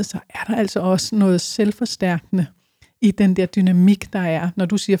samtidig så er der altså også noget selvforstærkende i den der dynamik, der er, når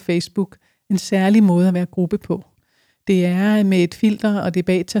du siger Facebook, en særlig måde at være gruppe på. Det er med et filter, og det er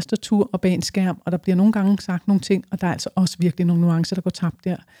bag et tastatur og bag en skærm, og der bliver nogle gange sagt nogle ting, og der er altså også virkelig nogle nuancer, der går tabt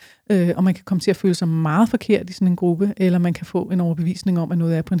der. Og man kan komme til at føle sig meget forkert i sådan en gruppe, eller man kan få en overbevisning om, at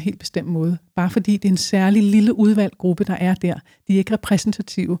noget er på en helt bestemt måde. Bare fordi det er en særlig lille udvalgt gruppe, der er der. De er ikke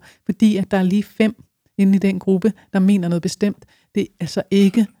repræsentative, fordi at der er lige 5 inde i den gruppe, der mener noget bestemt. Det er altså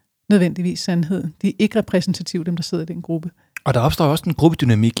ikke nødvendigvis sandheden. De er ikke repræsentative, dem der sidder i den gruppe. Og der opstår også en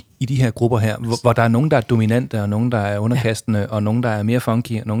gruppedynamik i de her grupper her, hvor der er nogen, der er dominante, og nogen, der er underkastende, og nogen, der er mere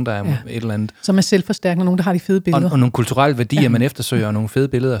funky, og nogen, der er et eller andet. Som er selvforstærkende, og nogen, der har de fede billeder. Og nogle kulturelle værdier, man eftersøger, og nogle fede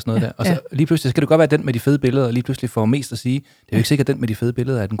billeder og sådan noget der. Og så lige pludselig skal det godt være den med de fede billeder, og lige pludselig får mest at sige. Det er jo ikke sikkert, at den med de fede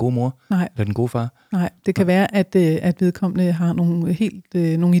billeder er den gode mor, eller den gode far. Nej, det kan være, at vedkommende har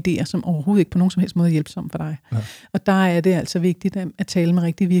nogle idéer, som overhovedet ikke på nogen som helst måde er hjælpsomme for dig. Ja. Og der er det altså vigtigt at tale med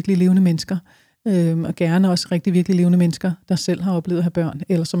rigtig virkelig levende mennesker. Og gerne også rigtig virkelig levende mennesker, der selv har oplevet at have børn,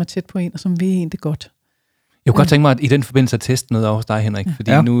 eller som er tæt på en, og som vil en det godt. Jeg kunne godt tænke mig, at i den forbindelse at teste noget over hos dig, Henrik,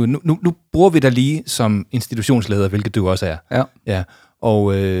 fordi nu bruger vi dig lige som institutionsleder, hvilket du også er. Ja.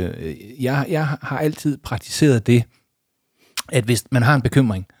 Og jeg har altid praktiseret det, at hvis man har en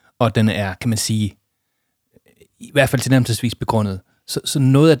bekymring, og den er, kan man sige, i hvert fald tilnærmelsesvis begrundet, så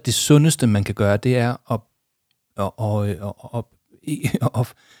noget af det sundeste, man kan gøre, det er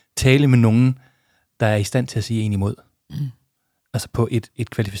at tale med nogen, der er i stand til at sige en imod. Altså på et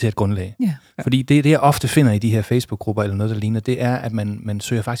kvalificeret grundlag. Yeah. Fordi det jeg ofte finder i de her Facebook-grupper, eller noget, der ligner, det er, at man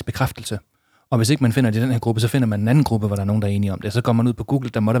søger faktisk bekræftelse. Og hvis ikke man finder det i den her gruppe, så finder man en anden gruppe, hvor der er nogen, der er enige om det. Så går man ud på Google,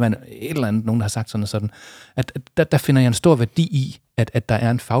 der må der være et eller andet, nogen, der har sagt sådan og sådan. Der finder jeg en stor værdi i, at der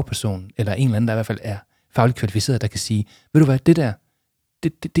er en fagperson, eller en eller anden, der i hvert fald er fagligt kvalificeret, der kan sige, ved du hvad, det der,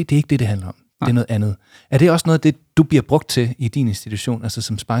 det er ikke det handler om. Det er noget andet. Er det også noget af det, du bliver brugt til i din institution, altså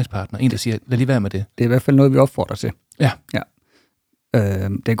som sparringspartner? En, der siger, lad lige være med det. Det er i hvert fald noget, vi opfordrer til. Ja.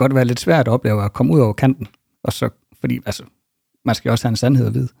 Det kan godt være lidt svært at opleve at komme ud over kanten, og så, fordi altså, man skal også have en sandhed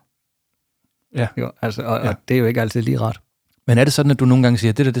at vide. Ja. Jo, altså, og det er jo ikke altid lige ret. Men er det sådan, at du nogle gange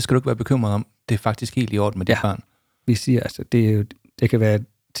siger, det skal du ikke være bekymret om, det er faktisk helt i orden med dit barn? Vi siger, altså, det kan være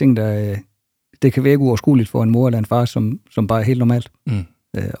ting, der det kan være ikke uoverskueligt for en mor eller en far, som bare er helt normalt.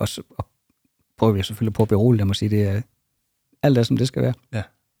 Og prøver vi selvfølgelig på at berolige dem og sige, det er alt det, som det skal være. Ja.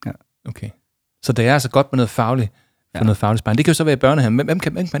 Okay. Så det er altså godt med noget fagligt, noget fagligt sparring. Det kan jo så være i børnehaven. Hvem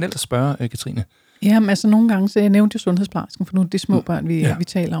kan man ellers spørge, Katrine? Jamen altså nogle gange, så jeg nævnte jo sundhedsplejersken, for nu er det små børn, vi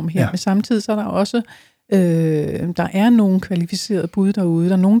taler om her. Men samtidig så er der også, der er nogle kvalificerede bud derude.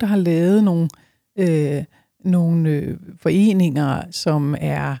 Der er nogen, der har lavet nogle foreninger,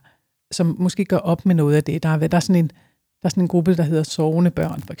 som måske gør op med noget af det. Der er sådan en gruppe, der hedder Sovende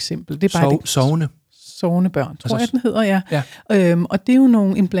Børn, for eksempel. Det er bare Sovende Børn, tror jeg, den hedder, ja. Og det er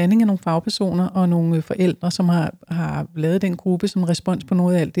jo en blanding af nogle fagpersoner og nogle forældre, som har lavet den gruppe som respons på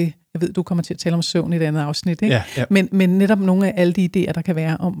noget af alt det. Jeg ved, du kommer til at tale om søvn i et andet afsnit, ikke? Ja. Men netop nogle af alle de idéer, der kan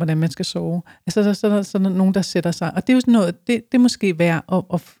være om, hvordan man skal sove. Altså, så er der nogen, der sætter sig. Og det er jo sådan noget, det er måske værd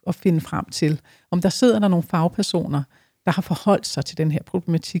at finde frem til. Om der sidder der nogle fagpersoner, der har forholdt sig til den her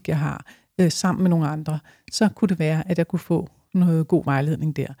problematik, jeg har, sammen med nogle andre, så kunne det være, at jeg kunne få noget god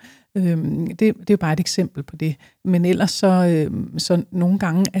vejledning der. Det er jo bare et eksempel på det. Men ellers så nogle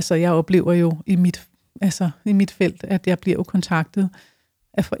gange, altså jeg oplever jo i mit felt, at jeg bliver jo kontaktet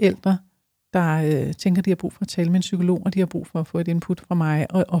af forældre, der tænker, de har brug for at tale med en psykolog, og de har brug for at få et input fra mig,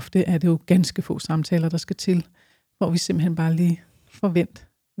 og ofte er det jo ganske få samtaler, der skal til, hvor vi simpelthen bare lige forvent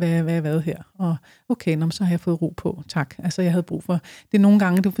hvad her? Og okay, så har jeg fået ro på, tak. Altså jeg havde brug for, det er nogle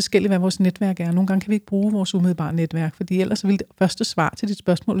gange, det er forskelligt, hvad vores netværk er. Nogle gange kan vi ikke bruge vores umiddelbare netværk, fordi ellers vil det første svar til dit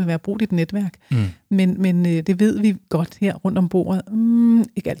spørgsmål vil være, brug dit netværk. Men det ved vi godt her rundt om bordet,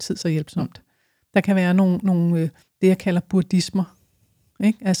 ikke altid så hjælpsomt. Der kan være nogle det jeg kalder burdismer.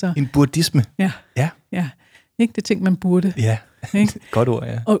 Ikke? Altså, en burdisme? Ja. Ikke det ting, man burde. Ja, ikke? Godt ord,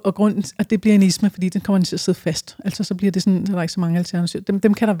 ja. Og grunden, at det bliver en isme, fordi den kommer til at sidde fast. Altså så bliver det sådan, så der er ikke så mange alternativer.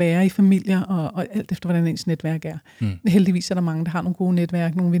 Dem kan der være i familier, og alt efter, hvordan ens netværk er. Heldigvis er der mange, der har nogle gode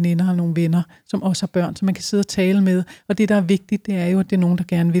netværk, nogle veninder og nogle venner, som også har børn, som man kan sidde og tale med. Og det, der er vigtigt, det er jo, at det er nogen, der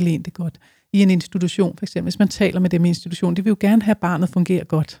gerne vil en det godt. I en institution, for eksempel, hvis man taler med dem i institutionen, de vil jo gerne have, at barnet fungerer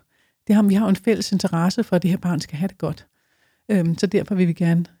godt. Vi har jo en fælles interesse for, at det her barn skal have det godt. Så derfor vil vi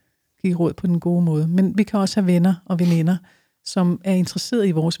gerne give råd på den gode måde. Men vi kan også have venner og veninder, som er interesseret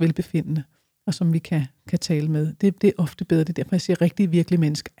i vores velbefindende, og som vi kan tale med. Det er ofte bedre. Det er derfor, jeg siger, at rigtige, virkelige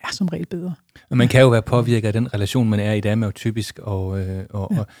mennesker er som regel bedre. Og man kan jo være påvirket af den relation, man er i. Det er jo typisk,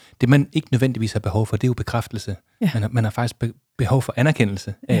 og det man ikke nødvendigvis har behov for, det er jo bekræftelse. Ja. Man har faktisk behov for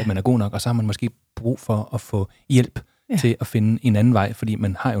anerkendelse af, at man er god nok, og så har man måske brug for at få hjælp til at finde en anden vej, fordi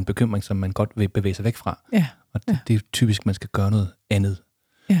man har jo en bekymring, som man godt vil bevæge sig væk fra. Ja. Og det er typisk, man skal gøre noget andet.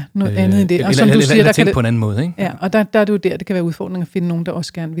 Ja, noget andet end det. Og som du siger, der kan det på en anden måde, ikke? Ja, og der er det jo det kan være udfordring at finde nogen, der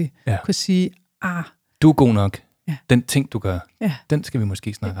også gerne vil kunne sige, du er god nok. Ja. Den ting, du gør, den skal vi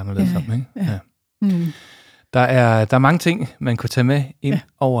måske snakke anderledes om, ikke? Ja. Der er mange ting, man kunne tage med ind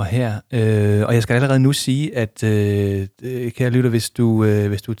over her, og jeg skal allerede nu sige, at kære lytter,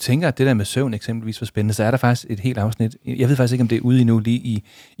 hvis du tænker, at det der med søvn eksempelvis var spændende, så er der faktisk et helt afsnit. Jeg ved faktisk ikke, om det er ude endnu lige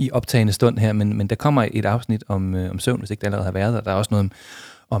i optagende stund her, men der kommer et afsnit om søvn, hvis ikke det allerede har været, og der er også noget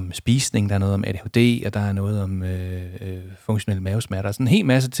om spisning, der er noget om ADHD, og der er noget om funktionelle mavesmerter, og sådan en hel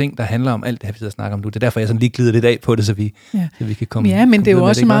masse ting, der handler om alt det her, vi sidder og snakker om nu. Det er derfor, jeg sådan lige glider lidt af på det, så vi kan komme. Ja, men det er jo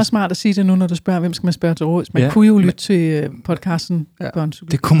også meget smart at sige det nu, når du spørger, hvem skal man spørge til råds. Man kunne jo lytte til podcasten.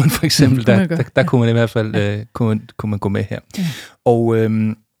 Det kunne man for eksempel, der kunne man i hvert fald kunne man gå med her. Ja. Og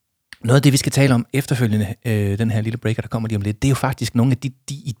noget af det, vi skal tale om efterfølgende, den her lille breaker, der kommer lige om lidt, det er jo faktisk nogle af de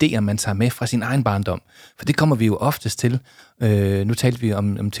idéer, man tager med fra sin egen barndom. For det kommer vi jo oftest til. Nu talte vi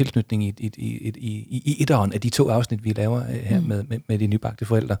om tilknytning i etteren af de 2 afsnit, vi laver her med de nybagte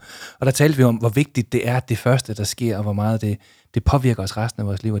forældre. Og der talte vi om, hvor vigtigt det er, det første, der sker, og hvor meget det påvirker os resten af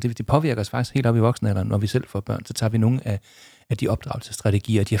vores liv. Og det påvirker os faktisk helt op i voksenalderen, når vi selv får børn. Så tager vi nogle af de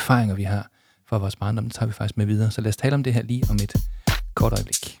opdragelsesstrategier og de erfaringer, vi har fra vores barndom, det tager vi faktisk med videre. Så lad os tale om det her lige om et kort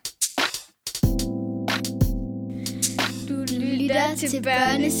øjeblik. Lytter til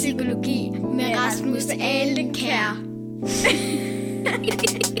Børnepsykologi med Rasmus Alenkær.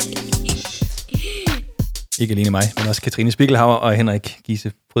 Ikke alene mig, men også Katrine Spiegelhauer og Henrik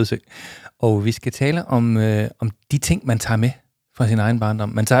Giese Brydsø. Og vi skal tale om de ting, man tager med fra sin egen barndom.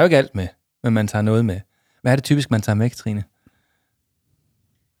 Man tager jo ikke alt med, men man tager noget med. Hvad er det typisk, man tager med, Katrine?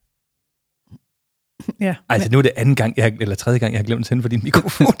 Ja, altså nu er det tredje gang, jeg har glemt at tænde for din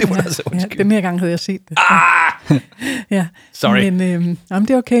mikrofon. Det må da så undskyld. Den her gang havde jeg set det. Ja. Sorry. Men det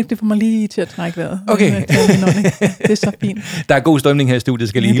er okay, det får mig lige til at trække vejret. Okay. Det er så fint. Der er god stemning her i studiet,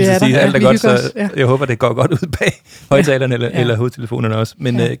 skal lige hilse sige. Alt er godt, så jeg håber, det går godt ud bag højtalerne eller hovedtelefonerne også.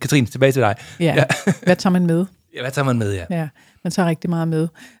 Men Katrine, tilbage til dig. Ja. Hvad tager man med? Ja, hvad tager man med, Ja, man tager rigtig meget med.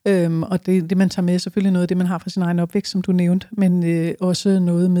 Og det, man tager med, er selvfølgelig noget af det, man har fra sin egen opvækst, som du nævnte, men også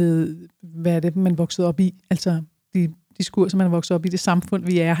noget med, hvad er det, man voksede op i. Altså de skur, som man er vokset op i, det samfund,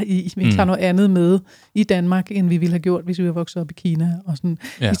 vi er i. Vi tager noget andet med i Danmark, end vi ville have gjort, hvis vi var vokset op i Kina. Og sådan.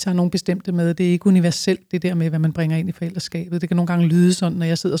 Ja. Vi tager nogle bestemte med. Det er ikke universelt, det der med, hvad man bringer ind i forældreskabet. Det kan nogle gange lyde sådan, når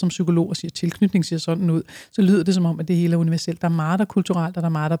jeg sidder som psykolog og siger, tilknytning ser sådan ud, så lyder det som om, at det hele er universelt. Der er meget, der er kulturelt, og der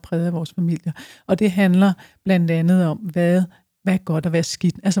er meget, der præger vores familier. Og det handler blandt andet om, hvad er godt og hvad er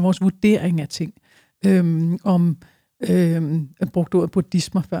skidt. Altså vores vurdering af ting. Jeg brugte ordet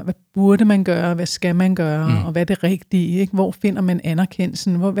buddhismer før. Hvad burde man gøre? Hvad skal man gøre? Og hvad er det rigtige? Ikke? Hvor finder man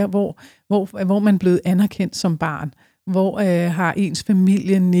anerkendelsen? Hvor man blevet anerkendt som barn? Hvor har ens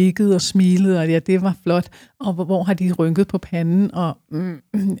familie nikket og smilet, og ja, det var flot, og hvor har de rynket på panden, og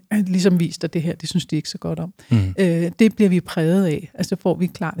ligesom vist, at det her, det synes de ikke så godt om. Det bliver vi præget af. Altså får vi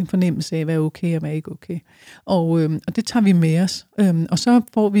klart en fornemmelse af, hvad er okay og hvad er ikke okay. Og det tager vi med os. Og så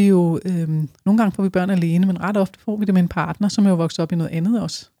får vi jo, nogle gange får vi børn alene, men ret ofte får vi det med en partner, som er jo vokset op i noget andet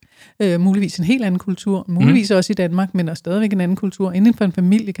også. Muligvis en helt anden kultur, muligvis også i Danmark, men også stadigvæk en anden kultur. Inden for en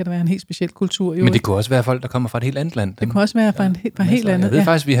familie kan der være en helt speciel kultur. Men det kunne også være folk, der kommer fra et helt andet land. Det kunne også være fra helt andet. Jeg ved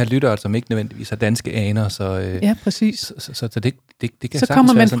faktisk, vi har lyttere, som ikke nødvendigvis har danske aner. Så, ja, præcis. Så det kan så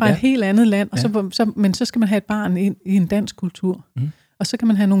kommer man fra et helt andet land, og men så skal man have et barn ind i en dansk kultur. Og så kan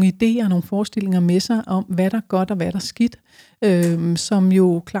man have nogle idéer og nogle forestillinger med sig om, hvad der er godt og hvad der er skidt, som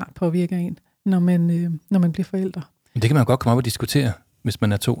jo klart påvirker en, når man bliver forældre. Det kan man godt komme op og diskutere, hvis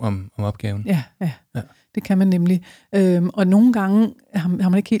man er to om opgaven. Ja, det kan man nemlig. Og nogle gange har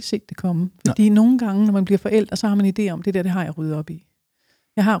man ikke helt set det komme. Fordi nogle gange, når man bliver forældre, så har man en idé om, det har jeg ryddet op i.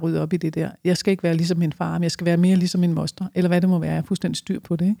 Jeg har ryddet op i det der. Jeg skal ikke være ligesom min far, men jeg skal være mere ligesom min moster. Eller hvad det må være. Jeg er fuldstændig styr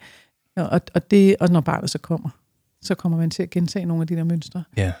på det. Ikke? Og når barnet så kommer man til at gentage nogle af de der mønstre.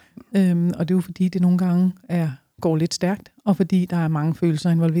 Ja. Og det er jo fordi, det nogle gange går lidt stærkt, og fordi der er mange følelser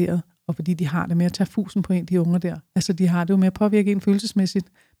involveret, og fordi de har det med at tage fusen på de unger der. Altså, de har det jo med at påvirke en følelsesmæssigt.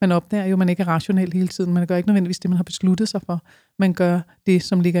 Man opdager jo, at man ikke er rationel hele tiden. Man gør ikke nødvendigvis det, man har besluttet sig for. Man gør det,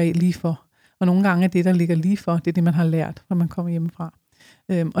 som ligger lige for. Og nogle gange er det, der ligger lige for, det er det, man har lært, når man kommer hjemmefra.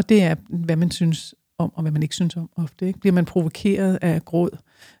 Og det er, hvad man synes om, og hvad man ikke synes om ofte. Ikke? Bliver man provokeret af gråd?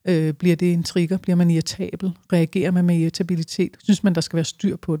 Bliver det en trigger? Bliver man irritabel? Reagerer man med irritabilitet? Synes man, der skal være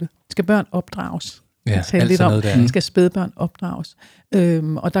styr på det? Skal børn opdrages? Ja, lidt om, skal spædbørn opdrages.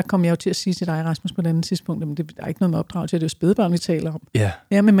 Og der kom jeg jo til at sige til dig, Rasmus, på et andet tidspunkt, at der er ikke noget med opdragelse, det er jo spædbørn, vi taler om. Ja.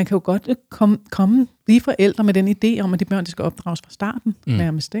 Ja, men man kan jo godt blive forældre med den idé om, at de børn, de skal opdrages fra starten,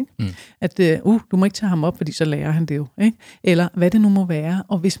 nærmest. Ikke? At du må ikke tage ham op, fordi så lærer han det jo. Ikke? Eller hvad det nu må være.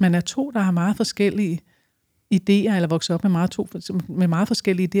 Og hvis man er to, der har meget forskellige idéer, eller vokser op med meget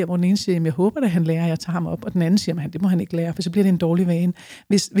forskellige idéer, hvor den ene siger, jeg håber, at han lærer, at jeg tager ham op, og den anden siger, at det må han ikke lære, for så bliver det en dårlig vane.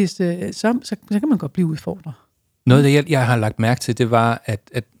 Så kan man godt blive udfordret. Noget, jeg har lagt mærke til, det var,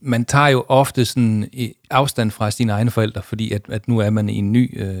 at man tager jo ofte sådan afstand fra sine egne forældre, fordi at nu er man i en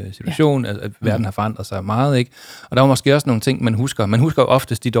ny situation, at verden har forandret sig meget, ikke? Og der var måske også nogle ting, man husker. Man husker jo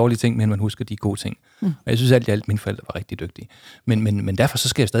oftest de dårlige ting, men man husker de gode ting. Og jeg synes alt mine forældre var rigtig dygtige. Men derfor så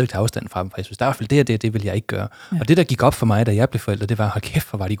skal jeg stadig tage afstand fra dem, for jeg synes, der er i hvert fald det vil jeg ikke gøre. Ja. Og det, der gik op for mig, da jeg blev forældre, det var, hold kæft,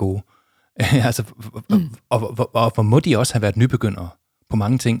 hvor var de gode. Altså, og hvor må de også have været nybegyndere på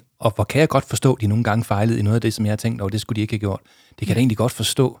mange ting, og hvor kan jeg godt forstå, at de nogle gange fejlede i noget af det, som jeg har tænkt over, det skulle de ikke have gjort. Det kan jeg egentlig godt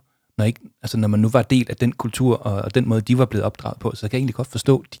forstå, når man nu var del af den kultur, og den måde, de var blevet opdraget på, så kan jeg egentlig godt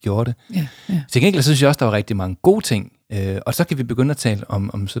forstå, at de gjorde det. Ja. Til gengæld, så synes jeg også, der var rigtig mange gode ting, og så kan vi begynde at tale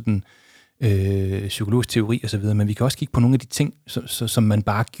om sådan psykologisk teori og så videre, men vi kan også kigge på nogle af de ting, som man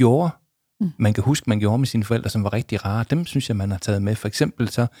bare gjorde, man kan huske, man gjorde med sine forældre, som var rigtig rare. Dem synes jeg, man har taget med. For eksempel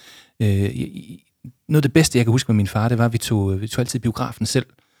så noget af det bedste, jeg kan huske med min far, det var, at vi tog altid biografen selv.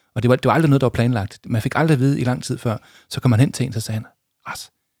 Og det var aldrig noget, der var planlagt. Man fik aldrig at vide i lang tid før. Så kom han hen til en, så sagde han,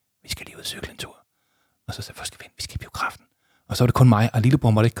 Ras, vi skal lige ud og cykle en tur. Og så sagde jeg, vi skal i biografen. Og så var det kun mig, og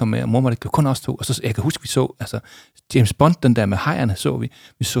lillebror måtte ikke komme med, og mor måtte ikke, kun os to. Og så jeg kan huske, vi så, James Bond, den der med hajerne, så vi.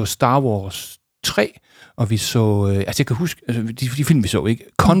 Vi så Star Wars 3, og vi så, jeg kan huske, de film, vi så, ikke?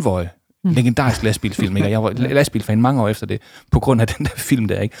 Convoy, legendarisk lastbilfilm, ikke? Jeg var lastbilfan mange år efter det, på grund af den der film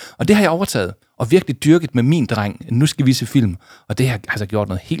der, ikke? Og det har jeg overtaget, og virkelig dyrket med min dreng. Nu skal vi se film, og det har altså gjort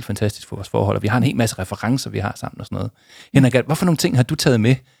noget helt fantastisk for vores forhold, og vi har en hel masse referencer, vi har sammen og sådan noget. Henrik, hvad for nogle ting har du taget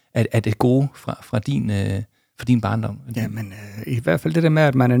med af det gode fra din barndom? Jamen, i hvert fald det der med,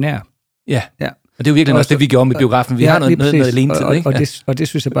 at man er nær. Ja. Og det er jo virkelig også det, vi gjorde med biografen. Vi har noget alene tid, ikke? Og det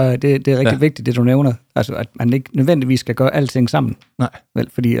synes jeg bare, det er rigtig vigtigt, det du nævner. Altså, at man ikke nødvendigvis skal gøre alting sammen. Nej. Vel,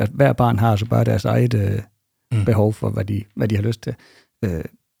 fordi at hver barn har så bare deres eget behov for, hvad de har lyst til.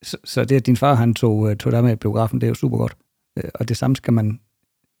 Så det, at din far han tog dig med i biografen, det er jo super godt. Og det samme skal man...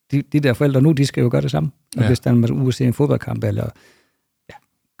 De der forældre nu, de skal jo gøre det samme. Og hvis der er ude at se en fodboldkamp, eller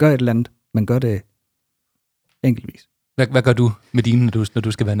gør et eller andet, men gør det enkeltvis. Hvad gør du med dine, når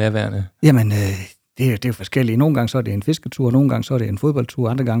du skal være nærværende? Jamen, det er jo forskelligt. Nogle gange så er det en fisketur, nogle gange så er det en fodboldtur,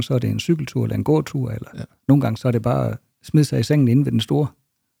 andre gange så er det en cykeltur eller en gåtur, eller nogle gange så er det bare at smide sig i sengen inde ved den store,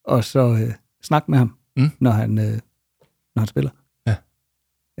 og så snakke med ham, når han spiller. Ja.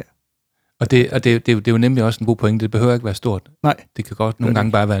 Og det er jo nemlig også en god pointe. Det behøver ikke være stort. Nej. Det kan godt nogle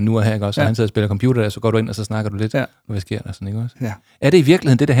gange bare være nu og her, ikke også? Og han sidder og spiller computer der, så går du ind, og så snakker du lidt. Hvad sker der sådan, ikke også? Ja. Er det i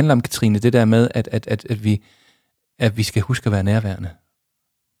virkeligheden det, der handler om, Katrine, det der med, at vi skal huske at være nærværende?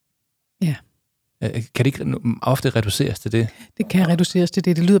 Ja. Kan det ikke ofte reduceres til det? Det kan reduceres til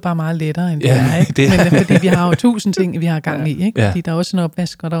det. Det lyder bare meget lettere, end det er, ikke? Men fordi vi har jo 1000 ting, vi har gang i, ikke? Fordi der er også en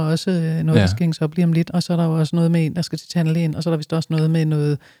opvask, og der er også noget, der skal hænges op lige om lidt, og så er der jo også noget med en, der skal til tandlægen, og så er der vist også noget med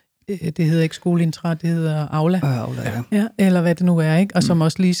noget, det hedder ikke skoleintra, det hedder Aula. Aula, ja. Eller hvad det nu er, ikke? Og som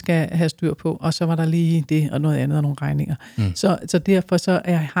også lige skal have styr på, og så var der lige det, og noget andet, og nogle regninger. Så derfor så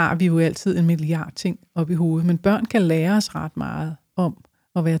har vi jo altid en milliard ting op i hovedet, men børn kan lære os ret meget om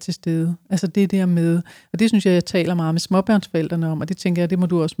at være til stede. Altså det der med, og det synes jeg taler meget med småbørnsforældrene om, og det tænker jeg, det må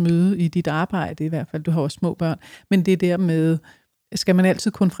du også møde i dit arbejde i hvert fald, du har også små børn, men det der med, skal man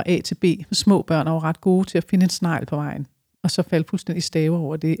altid kun fra A til B, for små børn er jo ret gode til at finde en snegl på vejen. og så falde fuldstændig stave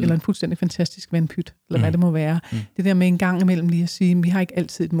over det, eller en fuldstændig fantastisk vandpyt, eller hvad det må være. Det der med en gang imellem lige at sige, vi har ikke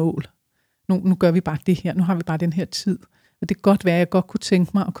altid et mål. Nu gør vi bare det her, nu har vi bare den her tid. Og det kan godt være, at jeg godt kunne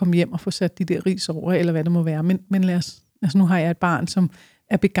tænke mig at komme hjem og få sat de der ris over, eller hvad det må være. Men lad os, altså nu har jeg et barn, som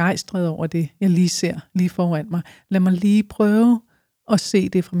er begejstret over det, jeg lige ser lige foran mig. Lad mig lige prøve at se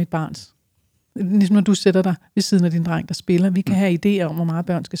det fra mit barns. Ligesom når du sætter dig ved siden af din dreng, der spiller. Vi kan have idéer om, hvor meget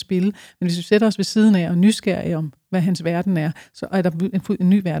børn skal spille, men hvis vi sætter os ved siden af og nysgerrige om, hvad hans verden er, så er der en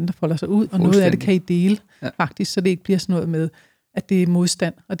ny verden, der folder sig ud, og noget af det kan I dele, faktisk, så det ikke bliver sådan noget med, at det er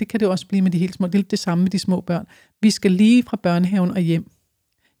modstand. Og det kan det også blive med de helt små. Det er det samme med de små børn. Vi skal lige fra børnehaven og hjem.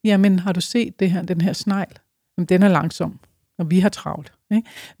 Jamen, har du set det her, den her snegl? Jamen, den er langsom, og vi har travlt. Ikke?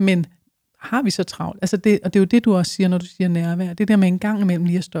 Men har vi så travlt? Altså det, og det er jo det, du også siger, når du siger nærvær. Det der med en gang imellem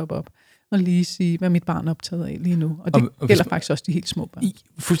lige at stoppe op og lige sige, hvad mit barn er optaget af lige nu. Og det gælder faktisk også de helt små børn.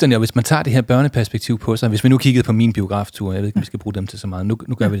 Fuldstændig, og hvis man tager det her børneperspektiv på sig, hvis vi nu kiggede på min biograftur, jeg ved ikke, om vi skal bruge dem til så meget, nu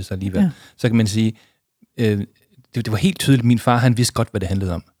gør vi det så alligevel, så kan man sige, det var helt tydeligt, min far, han vidste godt, hvad det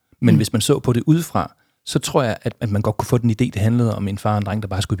handlede om. Men hvis man så på det udefra, så tror jeg, at man godt kunne få den idé, det handlede om en far og en dreng, der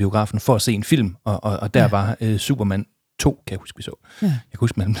bare skulle i biografen for at se en film, og der var Superman 2, kan jeg huske, vi så. Ja. Jeg kan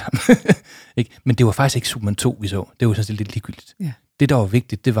huske mellem dem. Men det var faktisk ikke Superman 2, vi så. Det var sådan lidt ligegyldigt. Ja. Det, der var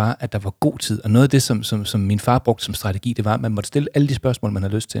vigtigt, det var, at der var god tid. Og noget af det, som min far brugte som strategi, det var, at man måtte stille alle de spørgsmål, man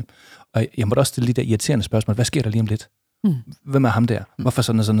havde lyst til. Og jeg måtte også stille de der irriterende spørgsmål. Hvad sker der lige om lidt? Hvem er ham der? Hvorfor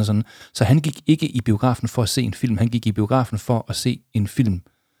sådan og sådan og sådan? Så han gik ikke i biografen for at se en film. Han gik i biografen for at se en film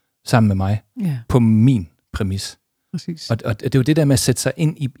sammen med mig på min præmis. Præcis. Og det er jo det der med at sætte sig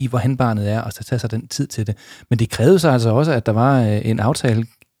ind i hvor han barnet er, og så tage sig den tid til det. Men det krævede så altså også, at der var en aftale,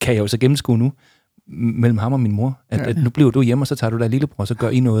 kan jeg jo så gennemskue nu, mellem ham og min mor, at nu bliver du hjemme, og så tager du der lillebror, og så gør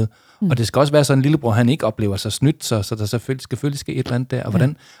I noget. Og det skal også være sådan, en lillebror, han ikke oplever sig snydt, så der selvfølgelig ske et eller andet der. Og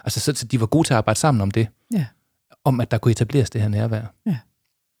hvordan, altså så de var gode til at arbejde sammen om det. Ja. Om at der kunne etableres det her nærvær. Ja.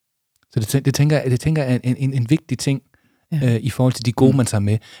 Så det tænker jeg er en vigtig ting, i forhold til de gode, man tager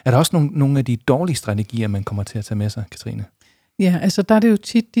med. Er der også nogle af de dårlige strategier, man kommer til at tage med sig, Katrine? Ja, altså der er det jo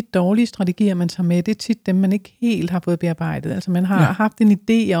tit de dårlige strategier, man tager med. Det er tit dem, man ikke helt har fået bearbejdet. Altså man har haft en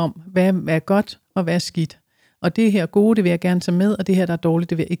idé om, hvad er godt og hvad er skidt. Og det her gode, det vil jeg gerne tage med, og det her, der er dårligt,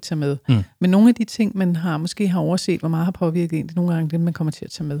 det vil jeg ikke tage med. Men nogle af de ting, man måske har overset, hvor meget har påvirket en, det er nogle gange dem, man kommer til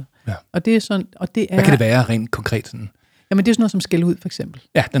at tage med. Ja. Og det er sådan, og det er... Hvad kan det være rent konkret sådan? Jamen det er sådan noget som skæld ud, for eksempel.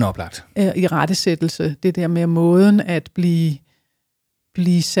 Ja, den er oplagt. I rettesættelse, det der med måden at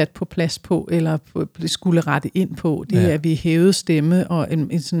blive sat på plads på, eller skulle rette ind på, det er, at vi hævede stemme og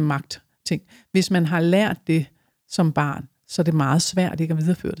en sådan magtting. Hvis man har lært det som barn, så er det meget svært ikke at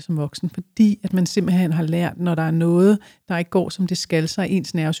videreføre det som voksen, fordi at man simpelthen har lært, når der er noget, der ikke går, som det skal, så er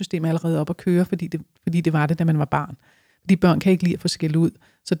ens nervesystem allerede op at køre, fordi det var det, da man var barn. De børn kan ikke lide at få skæld ud.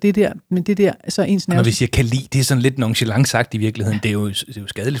 Så det der, så ens nervesystem... Når vi siger kan lide, det er sådan lidt nonchalant sagt i virkeligheden. Det er jo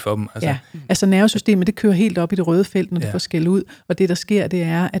skadeligt for dem. Altså. Ja, altså nervesystemet, det kører helt op i det røde felt, når det får skæld ud. Og det, der sker, det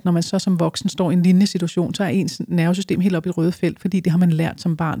er, at når man så som voksen står i en lignende situation, så er ens nervesystem helt op i det røde felt, fordi det har man lært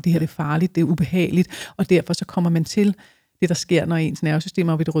som barn. Det her det er farligt, det er ubehageligt, og derfor så kommer man til... Det, der sker, når ens nervesystem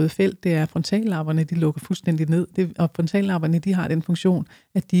er oppe i det røde felt, det er frontallapperne, de lukker fuldstændig ned. Og frontallapperne, de har den funktion,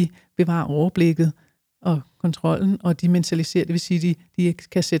 at de bevarer overblikket og kontrollen, og de mentaliserer, det vil sige, at de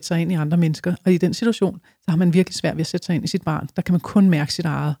kan sætte sig ind i andre mennesker. Og i den situation, så har man virkelig svært ved at sætte sig ind i sit barn. Der kan man kun mærke sit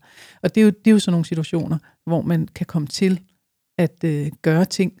eget. Og det er jo sådan nogle situationer, hvor man kan komme til at gøre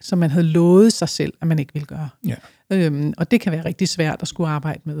ting, som man havde lovet sig selv, at man ikke ville gøre. Ja. Og det kan være rigtig svært at skulle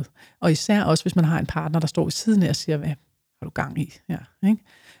arbejde med. Og især også, hvis man har en partner, der står ved siden af og siger, hvad har du gang i? Ja,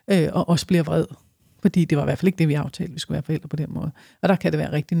 ikke? Og også bliver vred. Fordi det var i hvert fald ikke det, vi aftalte, vi skulle være forældre på den måde. Og der kan det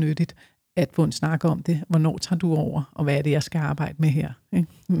være rigtig nyttigt at få en snak om det. Hvornår tager du over, og hvad er det, jeg skal arbejde med her? Ikke?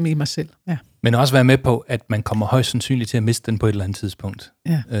 Med mig selv. Ja. Men også være med på, at man kommer højst sandsynligt til at miste den på et eller andet tidspunkt.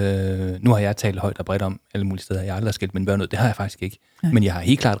 Ja. Nu har jeg talt højt og bredt om alle mulige steder. Jeg har aldrig skældt mine børn ud. Det har jeg faktisk ikke. Ja. Men jeg har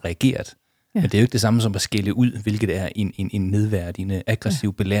helt klart reageret. Ja. Men det er jo ikke det samme som at skælde ud, hvilket er en nedværdigende,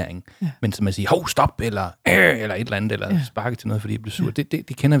 aggressiv belæring. Ja. Men som at sige, hov, stop, eller et eller andet, eller sparke til noget, fordi jeg bliver sur. Ja.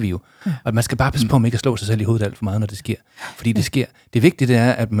 Det kender vi jo. Ja. Og man skal bare passe på, at man ikke slå sig selv i hovedet alt for meget, når det sker. Fordi det sker. Det vigtige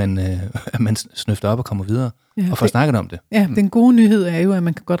er, at man snøfter op og kommer videre, og får snakket om det. Ja, den gode nyhed er jo, at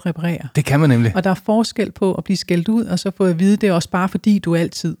man kan godt reparere. Det kan man nemlig. Og der er forskel på at blive skældt ud, og så få at vide, det er også bare fordi, du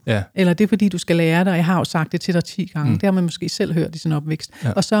altid. Ja. Eller det er fordi, du skal lære det, og jeg har jo sagt det til dig 10 gange. Det har man måske selv hørt i sin opvækst.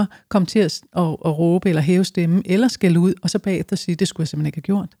 Ja. Og så komme til at råbe, eller hæve stemmen, eller skælde ud, og så bagefter sige, det skulle jeg simpelthen ikke have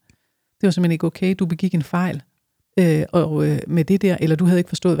gjort. Det var simpelthen ikke okay, du begik en fejl. Med det der, eller du havde ikke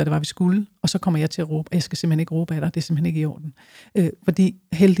forstået, hvad det var, vi skulle, og så kommer jeg til at råbe, jeg skal simpelthen ikke råbe af dig, det er simpelthen ikke i orden. Fordi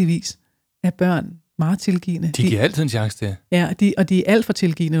heldigvis er børn meget tilgivende. De giver altid en chance til. Ja, og de er alt for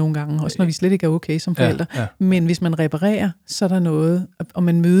tilgivende nogle gange, også når vi slet ikke er okay som forældre. Ja. Men hvis man reparerer, så er der noget, og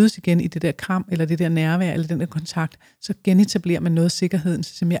man mødes igen i det der kram, eller det der nærvær, eller den der kontakt, så genetablerer man noget af sikkerheden,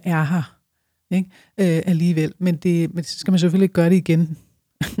 som jeg er her, ikke? Alligevel. Men det skal man selvfølgelig ikke gøre det igen.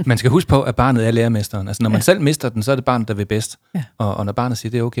 Man skal huske på, at barnet er lærermesteren. Altså når man selv mister den, så er det barnet, der vil bedst. Ja. Og når barnet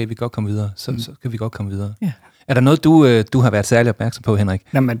siger, det er okay, vi kan godt komme videre, så kan vi godt komme videre. Ja. Er der noget, du har været særlig opmærksom på, Henrik?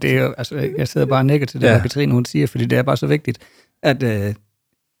 Jamen, det er jo, altså, jeg sidder bare og nikker til det, hvad Katrine hun siger, fordi det er bare så vigtigt, at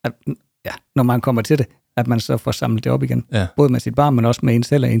når man kommer til det, at man så får samlet det op igen. Ja. Både med sit barn, men også med en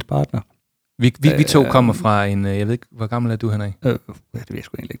selv og ens partner. Vi to kommer fra en, jeg ved ikke, hvor gammel er du, Henrik? Det ved jeg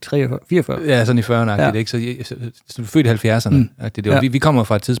sgu egentlig ikke, 43, 44. Ja, sådan i 40'erne, ikke? Så du er født i 70'erne. Vi kommer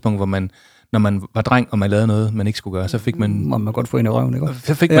fra et tidspunkt, hvor man, når man var dreng, og man lavede noget, man ikke skulle gøre, så fik man... Må man godt få en i røven, ikke?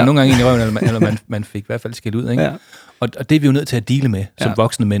 Så fik man nogle gange en i røven, eller man fik i hvert fald skæld ud, ikke? Ja. Og det er vi jo nødt til at deale med, som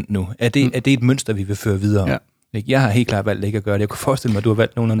voksne mænd nu. Er det et mønster, vi vil føre videre? Ja. Jeg har helt klart valgt ikke at gøre det. Jeg kunne forestille mig, at du har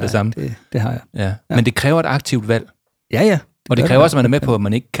valgt nogenlunde det samme. Det har jeg. Ja. Men det kræver et aktivt valg. Ja. Og det kræver også, at man er med på, at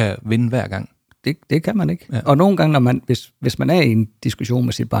man ikke kan vinde hver gang. Det kan man ikke. Ja. Og nogle gange, når hvis man er i en diskussion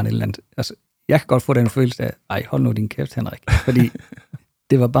med sit barn eller andet, altså, jeg kan godt få den følelse af, ej, hold nu din kæft, Henrik. Fordi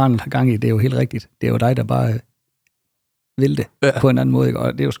det var barnet har gang i, det er jo helt rigtigt. Det er jo dig, der bare vil det på en anden måde, ikke?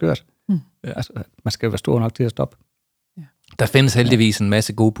 Og det er jo skørt. Altså, man skal jo være stor nok til at stoppe. Ja. Der findes heldigvis en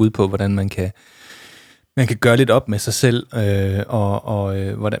masse gode bud på, hvordan man kan gøre lidt op med sig selv,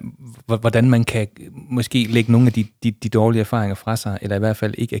 hvordan man kan måske lægge nogle af de dårlige erfaringer fra sig, eller i hvert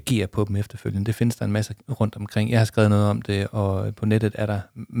fald ikke agere på dem efterfølgende. Det findes der en masse rundt omkring. Jeg har skrevet noget om det, og på nettet er der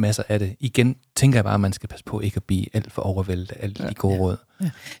masser af det. Igen tænker jeg bare, at man skal passe på ikke at blive alt for overvældet af alle de gode råd. Ja.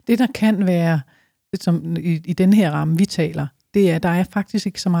 Det, der kan være, som i den her ramme, vi taler, det er, der er faktisk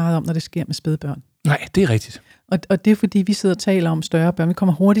ikke så meget om, når det sker med spædbørn. Nej, det er rigtigt. Og det er fordi, vi sidder og taler om større børn. Vi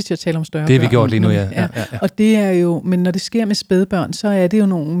kommer hurtigt til at tale om større børn. Det har vi gjort lige nu, ja. Og det er jo, men når det sker med spædbørn, så er det jo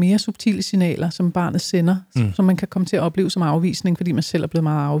nogle mere subtile signaler, som barnet sender, som man kan komme til at opleve som afvisning, fordi man selv er blevet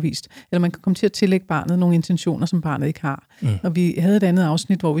meget afvist. Eller man kan komme til at tillægge barnet nogle intentioner, som barnet ikke har. Og vi havde et andet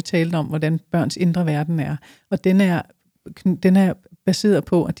afsnit, hvor vi talte om, hvordan børns indre verden er. Og den er baseret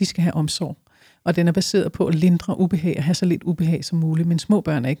på, at de skal have omsorg. Og den er baseret på at lindre ubehag og have så lidt ubehag som muligt. Men små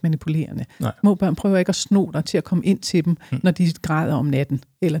børn er ikke manipulerende. Nej. Små børn prøver ikke at sno dig til at komme ind til dem, når de græder om natten.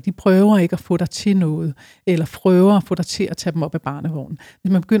 Eller de prøver ikke at få dig til noget. Eller prøver at få dig til at tage dem op af barnevognen.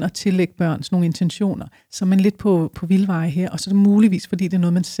 Hvis man begynder at tillægge børn sådan nogle intentioner, så er man lidt på vildveje her. Og så er det muligvis, fordi det er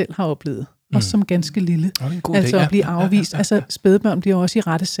noget, man selv har oplevet. Også som ganske lille. Altså at blive afvist. Altså spædbørn bliver også i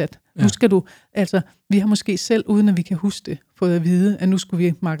rettesat. Nu skal du, altså vi har måske selv, uden at vi kan huske det, fået at vide, at nu skulle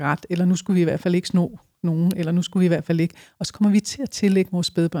vi makke ret, eller nu skulle vi i hvert fald ikke sno nogen, eller nu skulle vi i hvert fald ikke. Og så kommer vi til at tillægge vores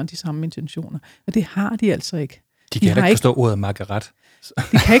spædbørn de samme intentioner. Og det har de altså ikke. De kan ikke forstå ordet makke ret.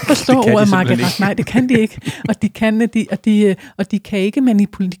 De kan ikke forstå ordet makke ret. Nej, det kan de ikke. Og de kan ikke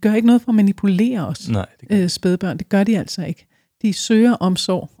manipulere. De gør ikke noget for at manipulere os. Nej, spædbørn. Det gør de altså ikke. De søger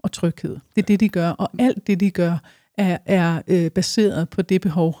omsorg og tryghed. Det er det, de gør. Og alt det, de gør, er baseret på det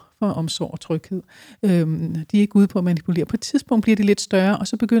behov for omsorg og tryghed. De er ikke ude på at manipulere. På et tidspunkt bliver de lidt større, og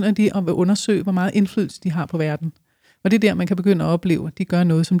så begynder de at undersøge, hvor meget indflydelse de har på verden. Og det er der, man kan begynde at opleve, at de gør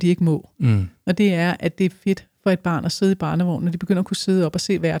noget, som de ikke må. Og det er, at det er fedt for et barn at sidde i barnevognen, når de begynder at kunne sidde op og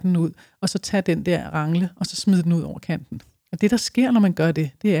se verden ud, og så tage den der rangle, og så smide den ud over kanten. Og det, der sker, når man gør det,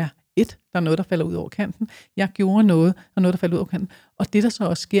 det er, der er noget, der falder ud over kanten. Jeg gjorde noget, der er noget, der falder ud over kanten. Og det, der så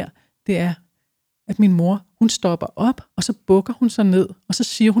også sker, det er, at min mor, hun stopper op, og så bukker hun sig ned, og så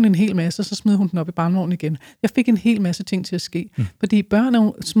siger hun en hel masse, og så smider hun den op i barnevognen igen. Jeg fik en hel masse ting til at ske. Fordi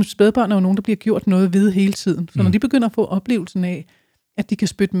spædbørn er jo nogen, der bliver gjort noget ved hele tiden. Så når de begynder at få oplevelsen af, at de kan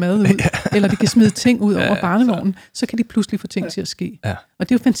spytte mad ud, eller de kan smide ting ud over barnevognen, så kan de pludselig få ting til at ske. Ja. Og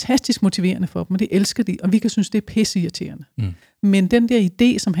det er jo fantastisk motiverende for dem, og det elsker de, og vi kan synes, det er pisseirriterende. Men den der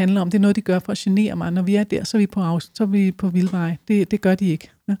idé, som handler om, det er noget, de gør for at genere mig, når vi er der, så er vi på vildveje. Det gør de ikke.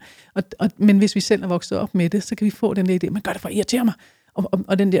 Ja. Men hvis vi selv er vokset op med det, så kan vi få den der idé, man gør det for at irritere mig.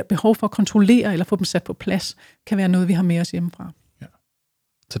 Og den der behov for at kontrollere, eller få dem sat på plads, kan være noget, vi har med os hjemmefra. Ja.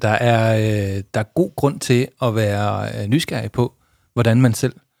 Så der er god grund til at være nysgerrig på, hvordan man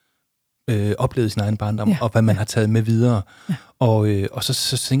selv oplevede sin egen barndom, og hvad man har taget med videre. Ja. Og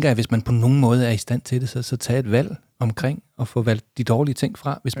så tænker jeg, at hvis man på nogen måde er i stand til det, så tag et valg omkring og få valgt de dårlige ting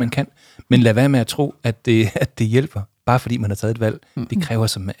fra, hvis man kan. Men lad være med at tro, at det hjælper, bare fordi man har taget et valg. Det kræver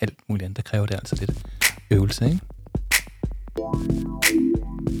som med alt muligt andet. Der kræver det altså lidt øvelse, ikke?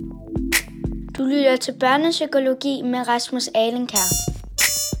 Du lytter til Børnepsykologi med Rasmus Alenkær.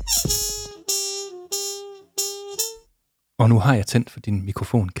 Og nu har jeg tændt for din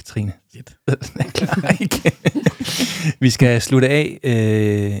mikrofon, Katrine. Vi skal slutte af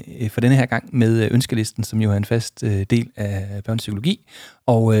for denne her gang med ønskelisten, som jo er en fast del af børnepsykologi.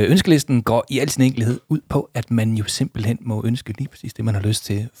 Og ønskelisten går i al sin enkelhed ud på, at man jo simpelthen må ønske lige præcis det, man har lyst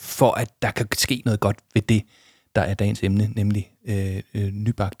til, for at der kan ske noget godt ved det, der er dagens emne, nemlig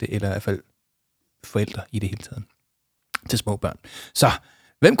nybagte, eller i hvert fald forældre i det hele taget, til små børn. Så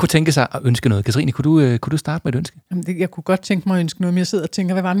hvem kunne tænke sig at ønske noget? Katrine, kunne du starte med et ønske? Jeg kunne godt tænke mig at ønske noget, men jeg sidder og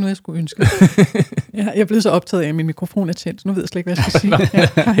tænker, hvad var det nu, jeg skulle ønske? Jeg er blevet så optaget af, at min mikrofon er tændt, så nu ved jeg slet ikke, hvad jeg skal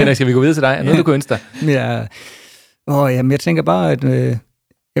sige. Henrik, skal vi gå videre til dig? Er noget, du kunne ønske dig? Jeg tænker bare, at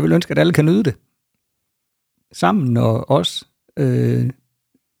jeg vil ønske, at alle kan nyde det. Sammen og os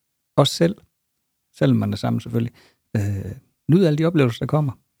selv, selvom man er sammen selvfølgelig, nyde alle de oplevelser, der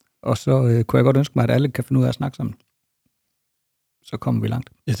kommer. Og så kunne jeg godt ønske mig, at alle kan finde ud af at snakke sammen. Så kommer vi langt.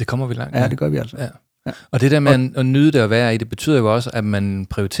 Ja, det kommer vi langt. Ja, det gør vi altså. Ja. Og det der med at nyde det og være i det, betyder jo også, at man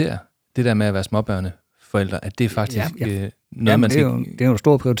prioriterer det der med at være småbørneforældre, at det er faktisk noget, man skal... Det er jo en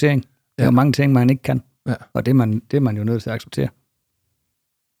stor prioritering. Der er jo mange ting, man ikke kan. Ja. Og det er man jo nødt til at acceptere.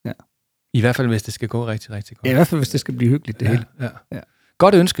 Ja. I hvert fald, hvis det skal gå rigtig, rigtig godt. Ja, i hvert fald, hvis det skal blive hyggeligt, det hele. Ja.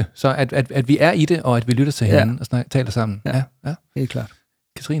 Godt ønske, så at vi er i det, og at vi lytter til hinanden og taler sammen. Ja, helt klart.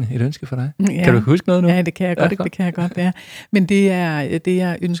 Katrine, et ønske for dig? Ja. Kan du huske noget nu? Ja, det kan jeg godt. Det kan jeg godt, ja. Men det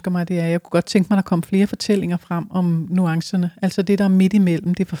jeg ønsker mig, det er, jeg kunne godt tænke mig, at der kom flere fortællinger frem om nuancerne. Altså det, der er midt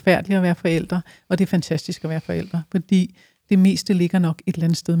imellem. Det er forfærdeligt at være forældre, og det er fantastisk at være forældre, fordi det meste ligger nok et eller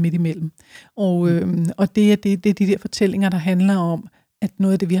andet sted midt imellem. Og det er de der fortællinger, der handler om, at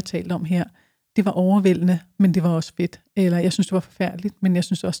noget af det, vi har talt om her, det var overvældende, men det var også fedt. Eller jeg synes, det var forfærdeligt, men jeg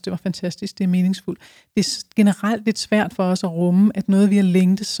synes også, det var fantastisk. Det er meningsfuldt. Det er generelt lidt svært for os at rumme, at noget, vi har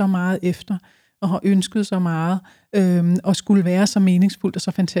længtet så meget efter, og har ønsket så meget, og skulle være så meningsfuldt og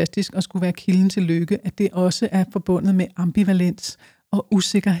så fantastisk, og skulle være kilden til lykke, at det også er forbundet med ambivalens og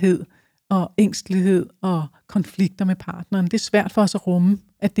usikkerhed, og ængstelighed og konflikter med partneren. Det er svært for os at rumme,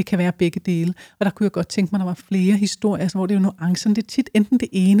 at det kan være begge dele. Og der kunne jeg godt tænke mig, at der var flere historier, hvor det er jo nuancerne. Det er tit enten det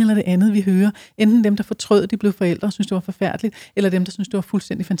ene eller det andet, vi hører. Enten dem, der fortrød, de blev forældre og synes det var forfærdeligt, eller dem, der synes det var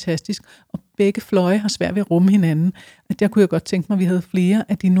fuldstændig fantastisk. Og begge fløje har svært ved at rumme hinanden. At der kunne jeg godt tænke mig, at vi havde flere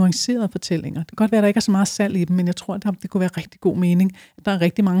af de nuancerede fortællinger. Det kan godt være, at der ikke er så meget salg i dem, men jeg tror, at det kunne være rigtig god mening, at der er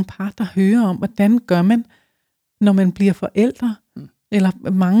rigtig mange par, der hører om, hvordan gør man, når man bliver forældre. Eller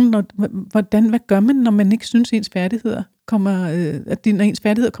hvad gør man, når man ikke synes, at ens færdigheder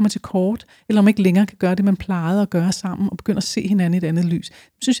kommer til kort, eller om man ikke længere kan gøre det, man plejede at gøre sammen, og begynde at se hinanden i et andet lys. Det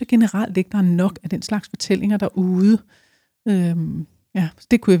synes jeg generelt ikke, der er nok af den slags fortællinger derude.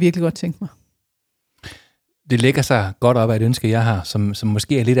 Det kunne jeg virkelig godt tænke mig. Det lægger sig godt op af et ønske, jeg har, som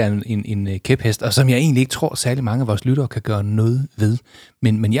måske er lidt af en kæphest, og som jeg egentlig ikke tror, særlig mange af vores lyttere kan gøre noget ved.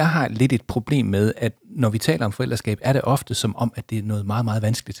 Men jeg har lidt et problem med, at når vi taler om forældreskab, er det ofte som om, at det er noget meget, meget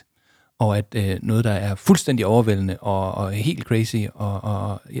vanskeligt. Og at noget, der er fuldstændig overvældende og helt crazy.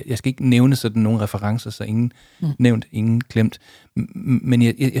 Og jeg skal ikke nævne sådan nogle referencer, så ingen nævnt, ingen glemt. Men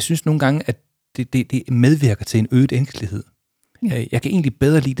jeg synes nogle gange, at det medvirker til en øget ængstelighed. Ja. Jeg kan egentlig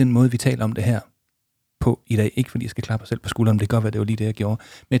bedre lide den måde, vi taler om det her på i dag. Ikke fordi jeg skal klappe mig selv på skulderen, det kan godt være, det var lige det, jeg gjorde.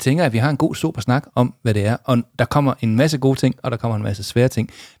 Men jeg tænker, at vi har en god sober snak om, hvad det er. Og der kommer en masse gode ting, og der kommer en masse svære ting.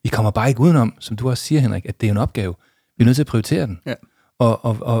 Vi kommer bare ikke udenom, som du også siger, Henrik, at det er en opgave. Vi er nødt til at prioritere den. Ja.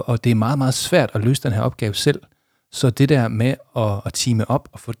 Og det er meget, meget svært at løse den her opgave selv. Så det der med at teame op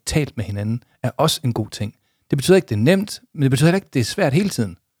og få talt med hinanden, er også en god ting. Det betyder ikke, det er nemt, men det betyder heller ikke, det er svært hele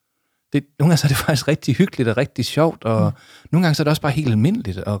tiden. Nogle gange så er det faktisk rigtig hyggeligt og rigtig sjovt, og nogle gange så er det også bare helt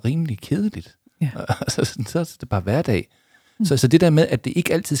almindeligt og rimelig kedeligt. Ja. Så er det bare hverdag. Så det der med, at det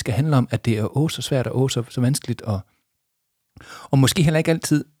ikke altid skal handle om, at det er så svært og så vanskeligt, og måske heller ikke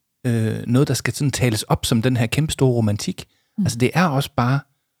altid noget, der skal sådan tales op som den her kæmpe store romantik. Altså det er også bare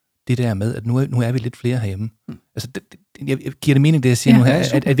det der med, at nu er vi lidt flere herhjemme. Altså jeg giver det mening, det jeg siger nu her,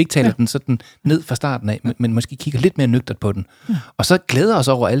 at vi ikke taler den sådan ned fra starten af, men måske kigger lidt mere nøgtert på den. Og så glæder os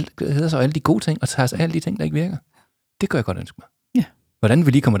over alle de gode ting, og tager os af alle de ting, der ikke virker. Det gør jeg godt ønske mig. Ja. Hvordan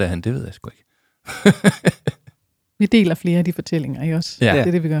vi lige kommer derhen, det ved jeg sgu ikke. Vi deler flere af de fortællinger, ikke også? Ja. Det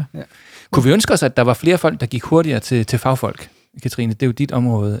er det, vi gør. Ja. Kunne vi ønske os, at der var flere folk, der gik hurtigere til fagfolk? Katrine, det er jo dit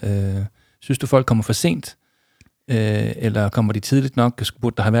område. Synes du, folk kommer for sent? Eller kommer de tidligt nok?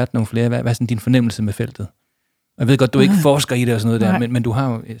 Burde der have været nogle flere? Hvad er sådan din fornemmelse med feltet? Jeg ved godt, du ikke forsker i det og sådan noget der, men du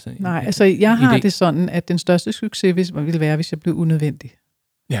har jo... Altså, jeg har det sådan, at den største succes ville være, hvis jeg blev unødvendig.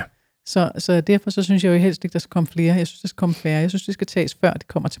 Ja. Så derfor så synes jeg jo helst ikke, der skal komme flere. Jeg synes, der skal komme færre. Jeg synes, det skal tages før det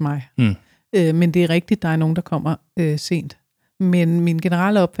kommer til mig. Men det er rigtigt, der er nogen, der kommer sent. Men min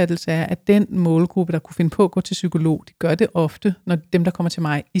generelle opfattelse er, at den målgruppe, der kunne finde på at gå til psykolog, de gør det ofte, når dem, der kommer til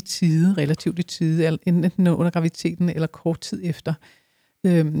mig i tide, relativt i tide, enten under graviditeten eller kort tid efter.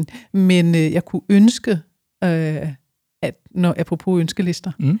 Men jeg kunne ønske, at når apropos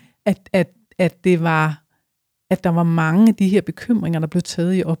ønskelister, at det var, at der var mange af de her bekymringer, der blev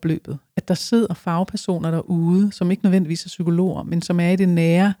taget i opløbet. At der sidder fagpersoner derude, som ikke nødvendigvis er psykologer, men som er i det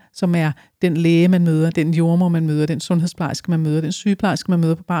nære, som er den læge, man møder, den jordemoder, man møder, den sundhedsplejerske, man møder, den sygeplejerske, man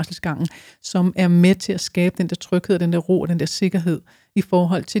møder på barselsgangen, som er med til at skabe den der tryghed, den der ro, den der sikkerhed i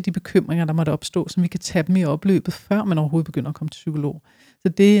forhold til de bekymringer, der måtte opstå, som vi kan tage dem i opløbet, før man overhovedet begynder at komme til psykolog. Så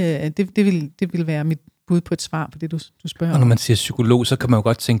det vil være mit bud på et svar på det, du spørger. Og når man siger psykolog, så kan man jo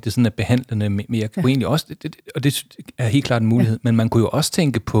godt tænke det sådan at behandlende, men jeg kunne egentlig også, og det er helt klart en mulighed, men man kunne jo også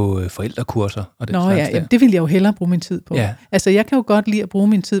tænke på forældrekurser og den slags der. Det vil jeg jo hellere bruge min tid på. Ja. Altså, jeg kan jo godt lide at bruge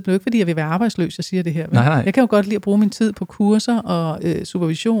min tid, det er jo ikke fordi, jeg vil være arbejdsløs, jeg siger det her. Nej. Jeg kan jo godt lide at bruge min tid på kurser og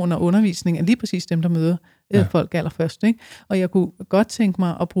supervision og undervisning af lige præcis dem, der møder folk allerførst. Ikke? Og jeg kunne godt tænke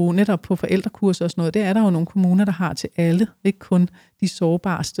mig at bruge netop på forældrekurser og sådan noget. Det er der jo nogle kommuner, der har til alle, ikke kun de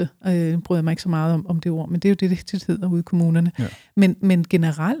sårbarste. Jeg bryder mig ikke så meget om det ord, men det er jo det hedder ude i kommunerne. Ja. Men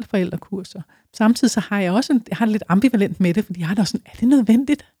generelt forældrekurser. Samtidig så har jeg også jeg har det lidt ambivalent med det, fordi jeg har da sådan, er det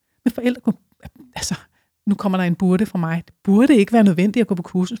nødvendigt med forældrekurser? Altså, nu kommer der en burde fra mig. Det burde ikke være nødvendigt at gå på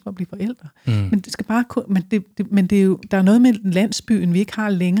kursus for at blive forældre. Men det skal bare men det er jo, der er noget med landsbyen, vi ikke har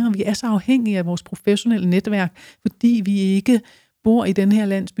længere. Vi er så afhængige af vores professionelle netværk, fordi vi ikke bor i den her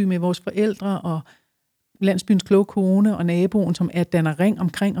landsby med vores forældre og landsbyens kloge kone og naboen, som danner ring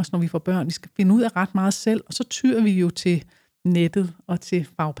omkring os, når vi får børn. Vi skal finde ud af ret meget selv, og så tyr vi jo til nettet og til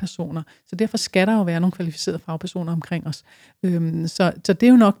fagpersoner. Så derfor skal der jo være nogle kvalificerede fagpersoner omkring os. Så det er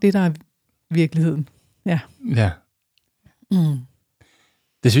jo nok det, der er virkeligheden. Ja.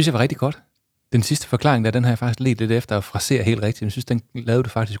 Det synes jeg var rigtig godt. Den sidste forklaring, den har jeg faktisk let lidt efter at frasere helt rigtigt. Jeg synes, den lavede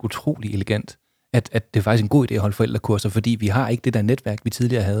det faktisk utrolig elegant. At det er faktisk en god idé at holde forældrekurser, fordi vi har ikke det der netværk, vi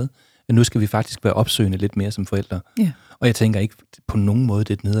tidligere havde. Men nu skal vi faktisk være opsøgende lidt mere som forældre. Ja. Og jeg tænker ikke på nogen måde, det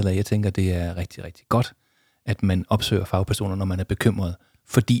er et nederlag. Jeg tænker, det er rigtig, rigtig godt, at man opsøger fagpersoner, når man er bekymret.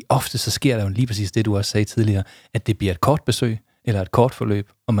 Fordi ofte så sker der jo lige præcis det, du også sagde tidligere, at det bliver et kort besøg, eller et kort forløb,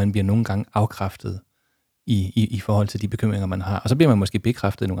 og man bliver nogle gange afkræftet i forhold til de bekymringer, man har. Og så bliver man måske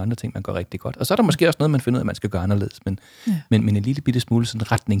bekræftet i nogle andre ting, man gør rigtig godt. Og så er der måske også noget, man finder ud af, at man skal gøre anderledes. Men en lille bitte smule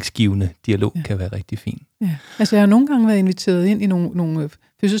sådan retningsgivende dialog kan være rigtig fin. Ja. Altså jeg har nogle gange været inviteret ind i nogle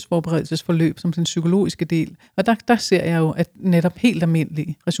fødselsforberedelsesforløb som den psykologiske del. Og der ser jeg jo, at netop helt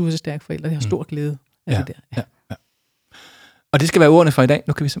almindelige ressourcestærke forældre, de har stor glæde af det der. Ja. Og det skal være ordene for i dag.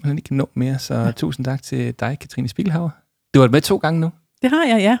 Nu kan vi simpelthen ikke nå mere, så tusind tak til dig, Katrine Spiegelhauer. Du har været med 2 gange nu. Det har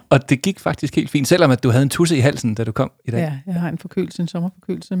jeg, ja. Og det gik faktisk helt fint, selvom at du havde en tusse i halsen, da du kom i dag. Ja, jeg har en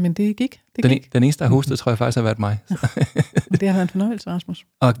sommerforkølelse, men det gik. Den eneste, der har hostet, tror jeg faktisk har været mig. Det har været en fornøjelse, Rasmus.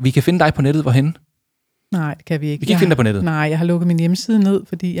 Og vi kan finde dig på nettet, hvorhenne? Nej, det kan vi ikke. Vi kan ikke finde dig på nettet? Nej, jeg har lukket min hjemmeside ned,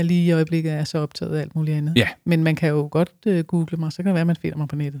 fordi jeg lige i øjeblikket er så optaget af alt muligt andet. Ja. Men man kan jo godt google mig, så kan det være, at man finder mig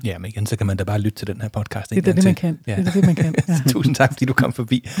på nettet. Ja, men igen, så kan man da bare lytte til den her podcast. Det er det, man kan. Ja. Det er det, man kan. Ja. Tusind tak, fordi du kom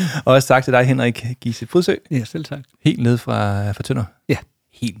forbi. Og også tak til dig, Henrik Giese Frydsø. Ja, selv tak. Helt nede fra Tønder. Ja.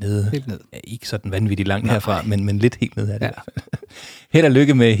 Helt nede. Ja, ikke sådan vanvittigt langt herfra, men lidt helt nede af det. Ja. Held og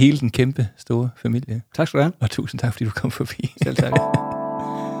lykke med hele den kæmpe store familie. Tak skal du have. Og tusind tak, fordi du kom forbi. Selv tak.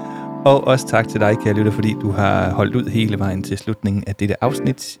 Og også tak til dig, kære lytter, fordi du har holdt ud hele vejen til slutningen af dette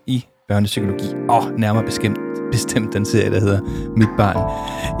afsnit i børnepsykologi. Nærmere bestemt den serie, der hedder Mit Barn.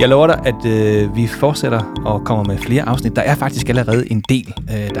 Jeg lover dig, at vi fortsætter og kommer med flere afsnit. Der er faktisk allerede en del,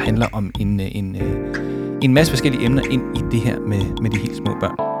 der handler om en masse forskellige emner ind i det her med de helt små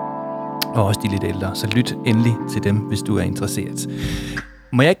børn. Og også de lidt ældre. Så lyt endelig til dem, hvis du er interesseret.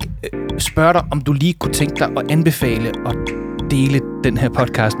 Må jeg ikke spørge dig, om du lige kunne tænke dig at anbefale at dele den her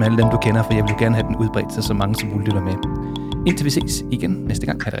podcast med alle dem, du kender, for jeg vil jo gerne have den udbredt til så mange, som muligt lytter med. Indtil vi ses igen næste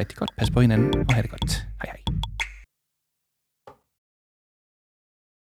gang. Ha' det rigtig godt. Pas på hinanden, og ha' det godt.